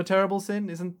 Wasn't that your terrible sin?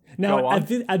 Go Now, on.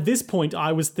 at this point,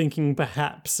 I was thinking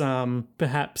perhaps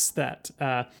that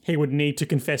he would need to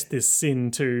confess this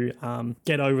sin to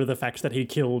get over the fact that he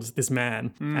killed this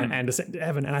man and ascend to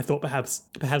heaven. And I thought perhaps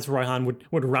Rohan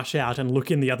would rush out and look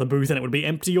in the other booth and it would be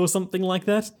empty or something like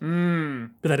that.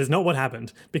 But that is not what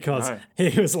happened, because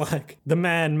he was like, the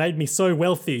man made me so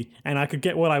wealthy and I could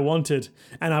get what I wanted,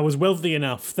 and I was wealthy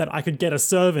enough that I could get a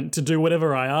servant to do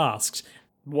whatever I asked.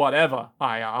 Whatever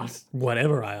I asked.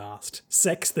 Whatever I asked.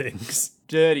 Sex things.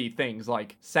 Dirty things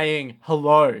like saying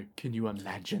hello. Can you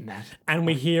imagine that? And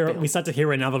we start to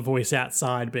hear another voice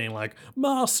outside being like,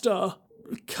 Master,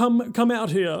 come out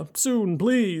here soon,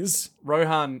 please.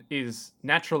 Rohan is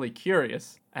naturally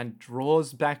curious and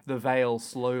draws back the veil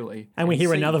slowly. And we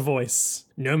hear another voice.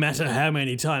 No matter how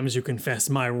many times you confess,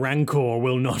 my rancor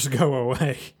will not go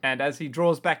away. And as he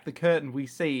draws back the curtain, we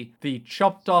see the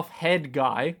chopped off head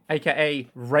guy, aka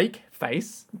Rake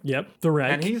Face. Yep, the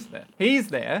rake. And he's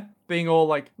there, being all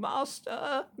like,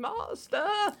 Master.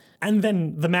 And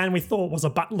then the man we thought was a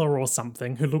butler or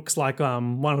something, who looks like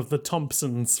one of the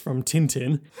Thompsons from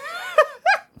Tintin.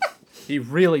 He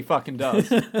really fucking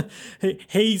does.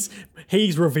 He's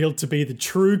revealed to be the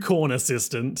true corn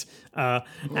assistant,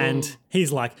 and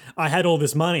he's like, I had all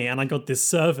this money and I got this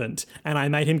servant and I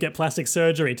made him get plastic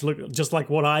surgery to look just like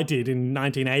what I did in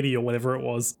 1980 or whatever it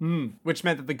was. Which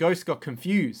meant that the ghost got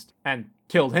confused and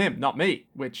killed him, not me,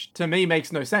 which to me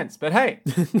makes no sense. But hey,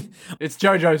 it's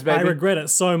JoJo's, baby. I regret it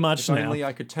so much now. Only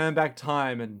I could turn back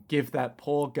time and give that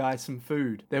poor guy some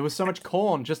food. There was so much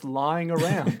corn just lying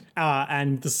around.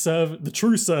 And the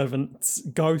true servant's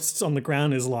ghosts on the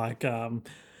ground is like,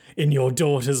 in your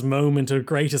daughter's moment of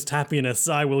greatest happiness,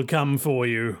 I will come for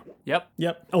you.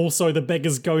 Yep. Also, the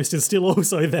beggar's ghost is still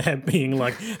also there, being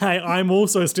like, hey, I'm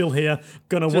also still here,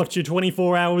 gonna watch you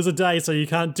 24 hours a day so you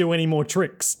can't do any more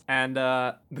tricks. And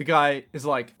the guy is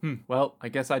like, well, I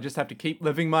guess I just have to keep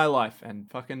living my life, and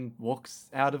fucking walks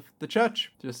out of the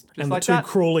church. Just And like the two that.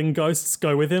 crawling ghosts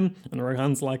go with him, and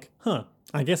Rohan's like,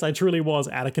 I guess I truly was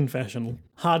at a confessional.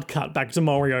 Hard cut back to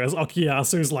Morio as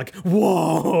Okuyasu's like,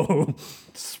 whoa!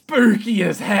 Spooky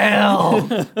as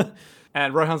hell!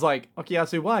 And Rohan's like,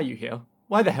 Okuyasu, why are you here?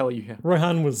 Why the hell are you here?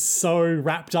 Rohan was so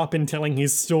wrapped up in telling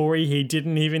his story, he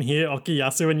didn't even hear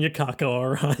Okuyasu and Yukako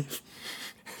arrive.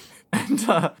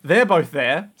 And they're both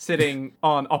there, sitting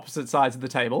on opposite sides of the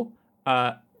table.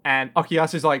 And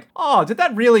Okuyasu's like, oh, did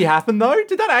that really happen, though?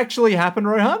 Did that actually happen,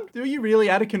 Rohan? Were you really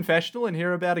at a confessional and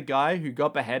hear about a guy who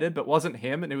got beheaded but wasn't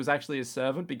him and it was actually his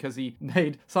servant because he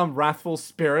made some wrathful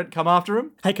spirit come after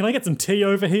him? Hey, can I get some tea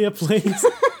over here, please?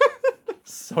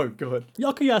 So good.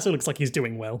 Okuyasu looks like he's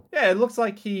doing well. Yeah, it looks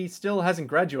like he still hasn't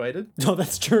graduated. Oh,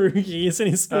 that's true. He is in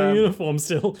his school uniform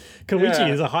still. Koichi yeah.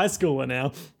 is a high schooler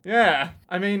now. Yeah,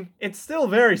 I mean, it's still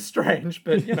very strange,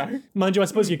 but, you know. Mind you, I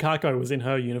suppose Yukako was in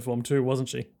her uniform too, wasn't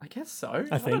she? I guess so.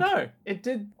 I think. don't know. It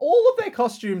did. All of their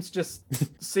costumes just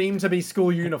seem to be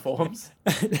school uniforms.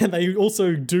 And they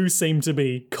also do seem to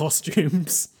be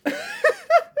costumes.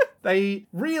 They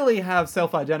really have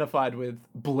self-identified with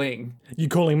bling. You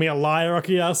calling me a liar,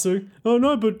 Okuyasu? Oh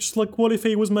no, but just like, what if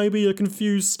he was maybe a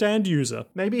confused stand user?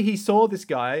 Maybe he saw this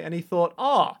guy and he thought,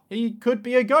 oh, he could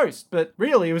be a ghost, but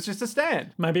really it was just a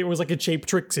stand. Maybe it was like a cheap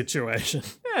trick situation.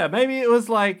 Yeah, maybe it was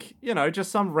like, you know,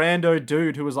 just some rando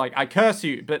dude who was like, I curse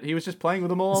you, but he was just playing with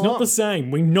them all It's along. not the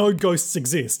same. We know ghosts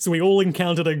exist. So we all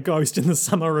encountered a ghost in the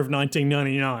summer of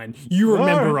 1999. You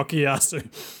remember Okuyasu.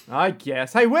 I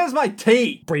guess. Hey, where's my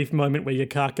tea? Brief moment where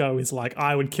Yukako is like,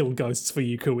 I would kill ghosts for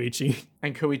you, Koichi.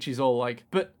 And Koichi's all like,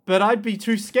 but I'd be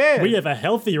too scared. We have a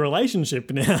healthy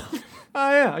relationship now. Oh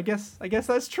yeah, I guess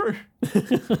that's true.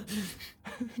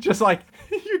 Just like,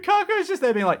 Yukako's just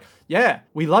there being like, yeah,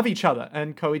 we love each other.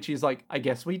 And Koichi's like, I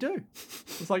guess we do.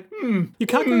 It's like,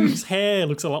 Yukako's hair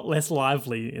looks a lot less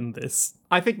lively in this.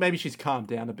 I think maybe she's calmed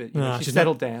down a bit. You know, she's she's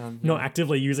settled down. Not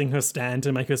actively using her stand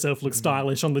to make herself look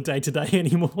stylish on the day-to-day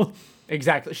anymore.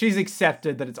 Exactly. She's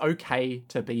accepted that it's okay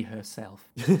to be herself,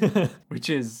 which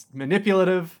is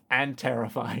manipulative and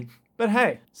terrifying. But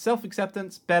hey,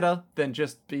 self-acceptance better than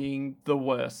just being the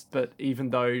worst, but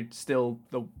even though still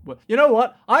the worst. You know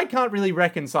what? I can't really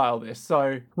reconcile this,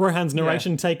 so... Rohan's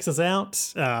narration takes us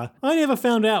out. I never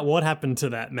found out what happened to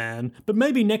that man, but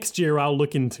maybe next year I'll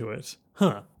look into it.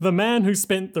 The man who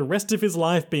spent the rest of his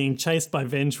life being chased by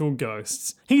vengeful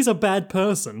ghosts. He's a bad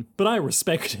person, but I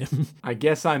respect him. I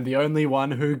guess I'm the only one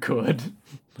who could.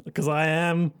 Because I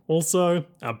am also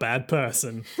a bad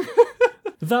person.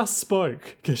 Thus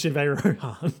spoke Kishibe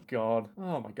Rohan. God.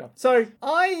 Oh my god. So,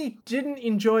 I didn't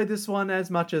enjoy this one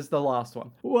as much as the last one.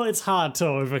 Well, it's hard to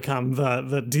overcome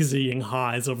the dizzying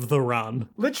highs of the run.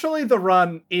 Literally, The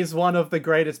Run is one of the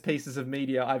greatest pieces of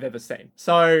media I've ever seen.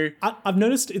 So... I've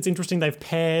noticed it's interesting they've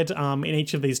paired, in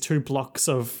each of these two blocks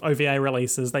of OVA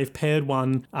releases, they've paired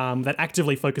one that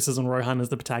actively focuses on Rohan as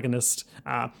the protagonist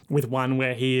with one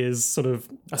where he is sort of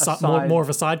more of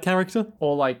a side character.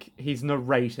 Or like, he's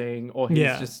narrating, or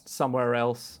he's just somewhere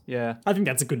else. Yeah. I think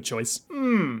that's a good choice.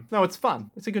 No, it's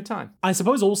fun. It's a good time. I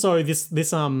suppose also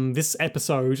this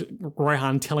episode,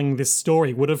 Rohan telling this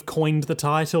story would have coined the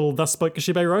title Thus Spoke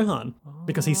Kishibe Rohan.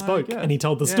 Because he spoke and he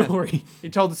told the story. He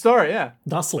told the story, yeah.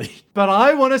 Thusly. But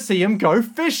I want to see him go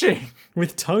fishing.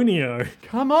 With Tonio.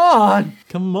 Come on.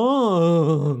 Come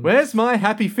on. Where's my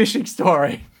happy fishing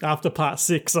story? After part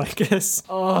 6, I guess.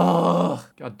 Oh,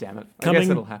 god damn it. I Coming guess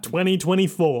it'll happen.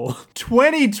 2024.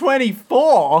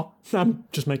 2024? I'm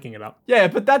just making it up. Yeah,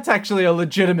 but that's actually a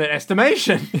legitimate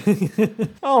estimation.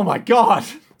 Oh my god.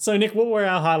 So, Nick, what were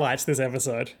our highlights this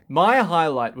episode? My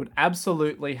highlight would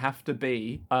absolutely have to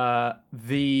be I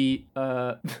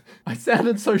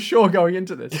sounded so sure going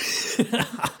into this.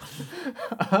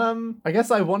 I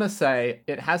guess I want to say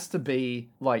it has to be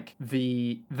like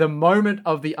the moment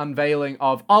of the unveiling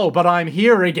of, oh, but I'm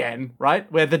here again,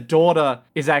 right? Where the daughter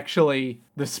is actually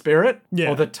the spirit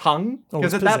or the tongue.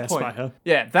 Because at that point, by her.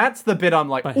 yeah, that's the bit I'm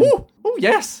like, oh,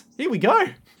 yes, here we go.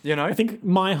 You know, I think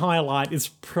my highlight is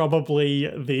probably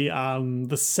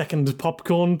the second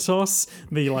popcorn toss,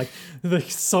 the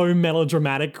so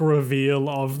melodramatic reveal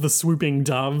of the swooping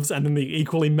doves, and then the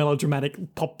equally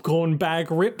melodramatic popcorn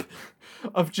bag rip.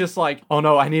 Of just like, oh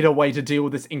no, I need a way to deal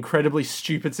with this incredibly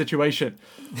stupid situation.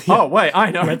 Oh wait,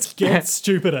 I know. Let's get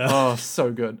stupider. Oh,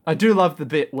 so good. I do love the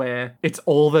bit where it's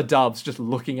all the doves just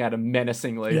looking at him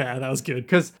menacingly. Yeah, that was good.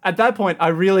 Because at that point, I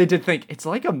really did think it's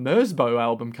like a Merzbow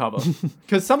album cover.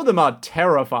 Because some of them are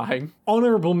terrifying.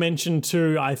 Honourable mention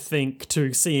too, I think,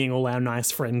 to seeing all our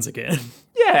nice friends again.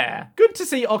 Yeah, good to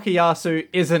see Okuyasu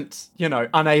isn't,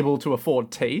 unable to afford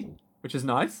tea. which is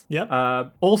nice. Yep.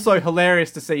 Also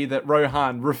hilarious to see that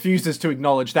Rohan refuses to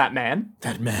acknowledge that man.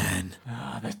 That man.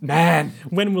 That man.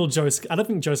 When will Josuke... I don't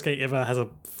think Josuke ever has a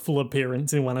full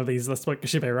appearance in one of these Let's Spoke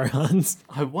Kishibe Rohans.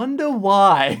 I wonder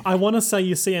why. I want to say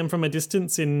you see him from a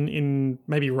distance in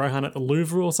maybe Rohan at the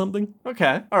Louvre or something.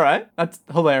 Okay, all right. That's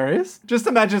hilarious. Just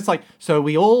imagine it's like, so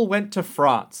we all went to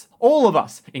France. All of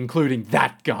us, including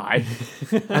that guy.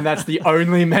 And that's the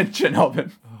only mention of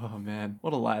him. Oh, man.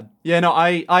 What a lad. Yeah, no,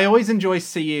 I always enjoy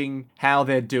seeing how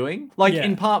they're doing. Like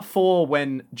in part 4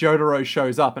 when Jotaro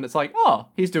shows up and it's like, oh,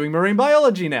 he's doing marine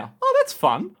biology now. Oh, that's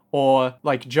fun. Or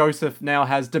like Joseph now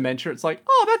has dementia. It's like,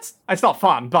 oh, it's not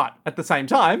fun, but at the same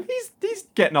time, he's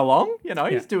getting along. You know,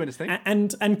 he's doing his thing.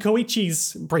 And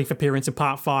Koichi's brief appearance in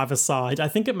part 5 aside, I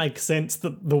think it makes sense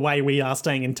that the way we are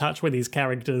staying in touch with these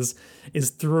characters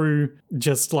is through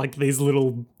just like these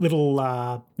little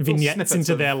vignettes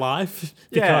into their life.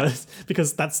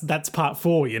 Because that's part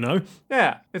 4, you know?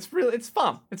 Yeah, it's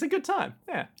fun. It's a good time.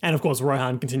 Yeah. And of course,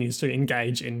 Rohan continues to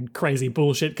engage in crazy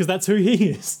bullshit because that's who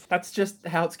he is. That's just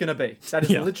how it's going to be. That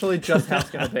is literally just how it's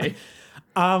going to be.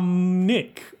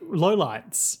 Nick,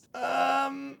 lowlights.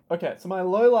 Okay, so my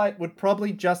lowlight would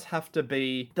probably just have to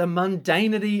be the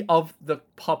mundanity of the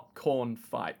popcorn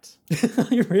fight.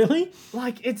 Really?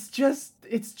 Like, it's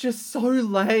just so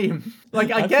lame.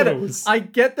 Like, I get it. I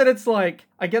get that it's like,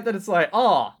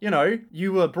 oh, you know,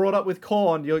 you were brought up with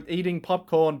corn, you're eating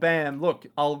popcorn, bam, look,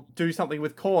 I'll do something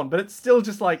with corn. But it's still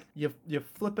just like, you're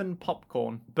flipping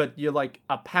popcorn, but you're like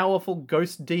a powerful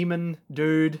ghost demon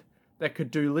dude that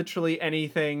could do literally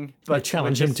anything. But you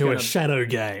challenge him to a shadow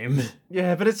game.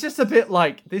 Yeah, but it's just a bit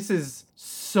like, this is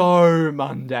so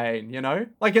mundane, you know?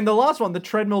 Like in the last one, the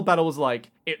treadmill battle was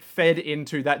like, it fed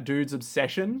into that dude's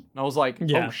obsession. And I was like,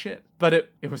 oh shit. But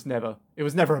it was never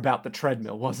about the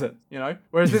treadmill, was it? You know?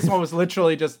 Whereas this one was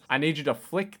literally just, I need you to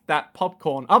flick that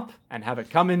popcorn up and have it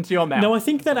come into your mouth. No, I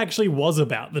think that actually was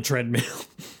about the treadmill.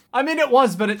 I mean, it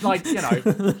was, but it like, you know,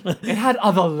 it had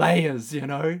other layers, you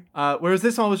know? Whereas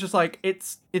this one was just like,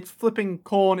 it's flipping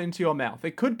corn into your mouth.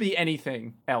 It could be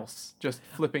anything else, just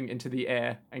flipping into the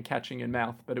air and catching in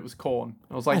mouth, but it was corn.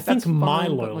 I was like, I think my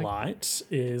low light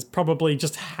is probably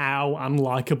just how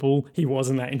unlikable he was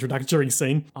in that introductory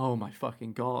scene. Oh my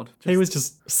fucking God. He was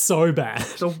just so bad.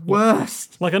 The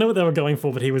worst. Like, I know what they were going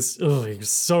for, but he was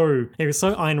so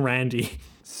Ayn Randy.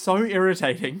 So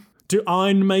irritating. Do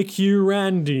Ayn make you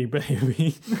Randy,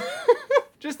 baby?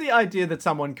 Just the idea that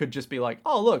someone could just be like,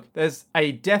 oh, look, there's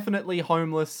a definitely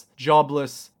homeless,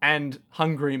 jobless, and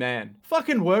hungry man.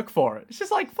 Fucking work for it. It's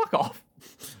just like, fuck off.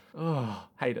 Oh,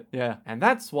 hate it. Yeah. And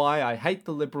that's why I hate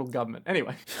the Liberal government.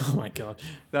 Anyway. Oh my God.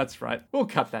 That's right. We'll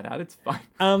cut that out. It's fine.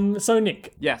 So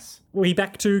Nick. Yes. We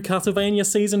back to Castlevania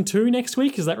Season 2 next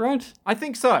week, is that right? I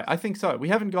think so. We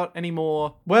haven't got any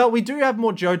more... Well, we do have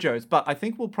more JoJo's, but I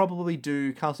think we'll probably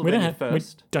do Castlevania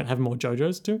first. We don't have more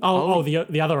JoJo's too? Oh,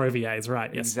 the other OVAs,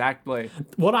 right, yes. Exactly.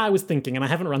 What I was thinking, and I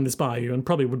haven't run this by you, and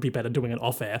probably would be better doing it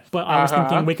off air, but I was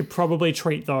thinking we could probably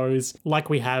treat those like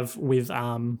we have with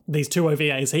these two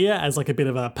OVAs here as like a bit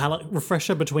of a palate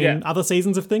refresher between other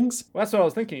seasons of things. Well, that's what I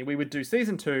was thinking. We would do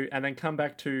Season 2 and then come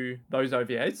back to those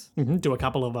OVAs. Mm-hmm, do a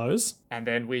couple of those. And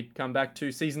then we'd come back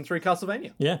to Season 3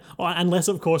 Castlevania. Yeah. Unless,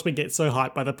 of course, we get so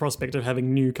hyped by the prospect of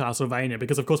having new Castlevania,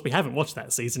 because, of course, we haven't watched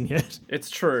that season yet. It's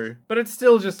true. But it's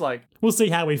still just like... We'll see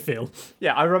how we feel.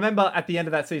 Yeah, I remember at the end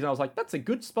of that season, I was like, that's a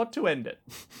good spot to end it.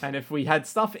 And if we had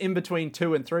stuff in between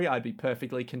 2 and 3, I'd be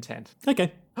perfectly content.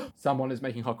 Okay. Someone is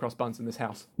making hot cross buns in this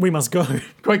house. We must go.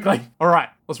 Quickly. All right,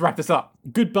 let's wrap this up.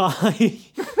 Goodbye.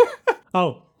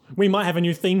 Oh, we might have a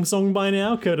new theme song by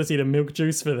now, courtesy to Milk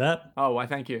Juice for that. Oh, why,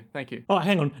 thank you. Oh,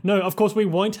 hang on. No, of course we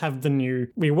won't have the new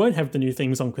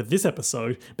theme song for this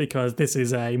episode because this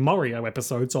is a Mario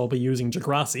episode, so I'll be using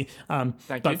Degrassi.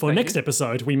 But for next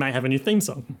episode, we may have a new theme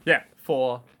song. Yeah,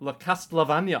 for La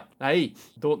Castlevania. Hey,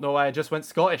 don't know why I just went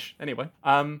Scottish. Anyway,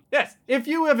 yes, if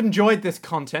you have enjoyed this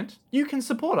content, you can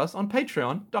support us on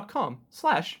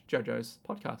patreon.com/JoJo's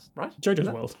podcast, right? JoJo's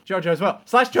World. JoJo's World.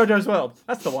 /JoJo's World.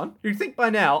 That's the one. You'd think by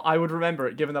now I would remember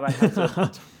it, given that I have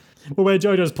to. Well, we're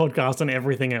JoJo's podcast and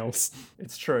everything else.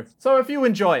 It's true. So if you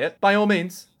enjoy it, by all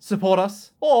means, support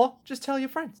us, or just tell your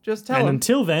friends. Just tell them. And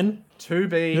until then, to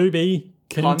be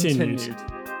continued.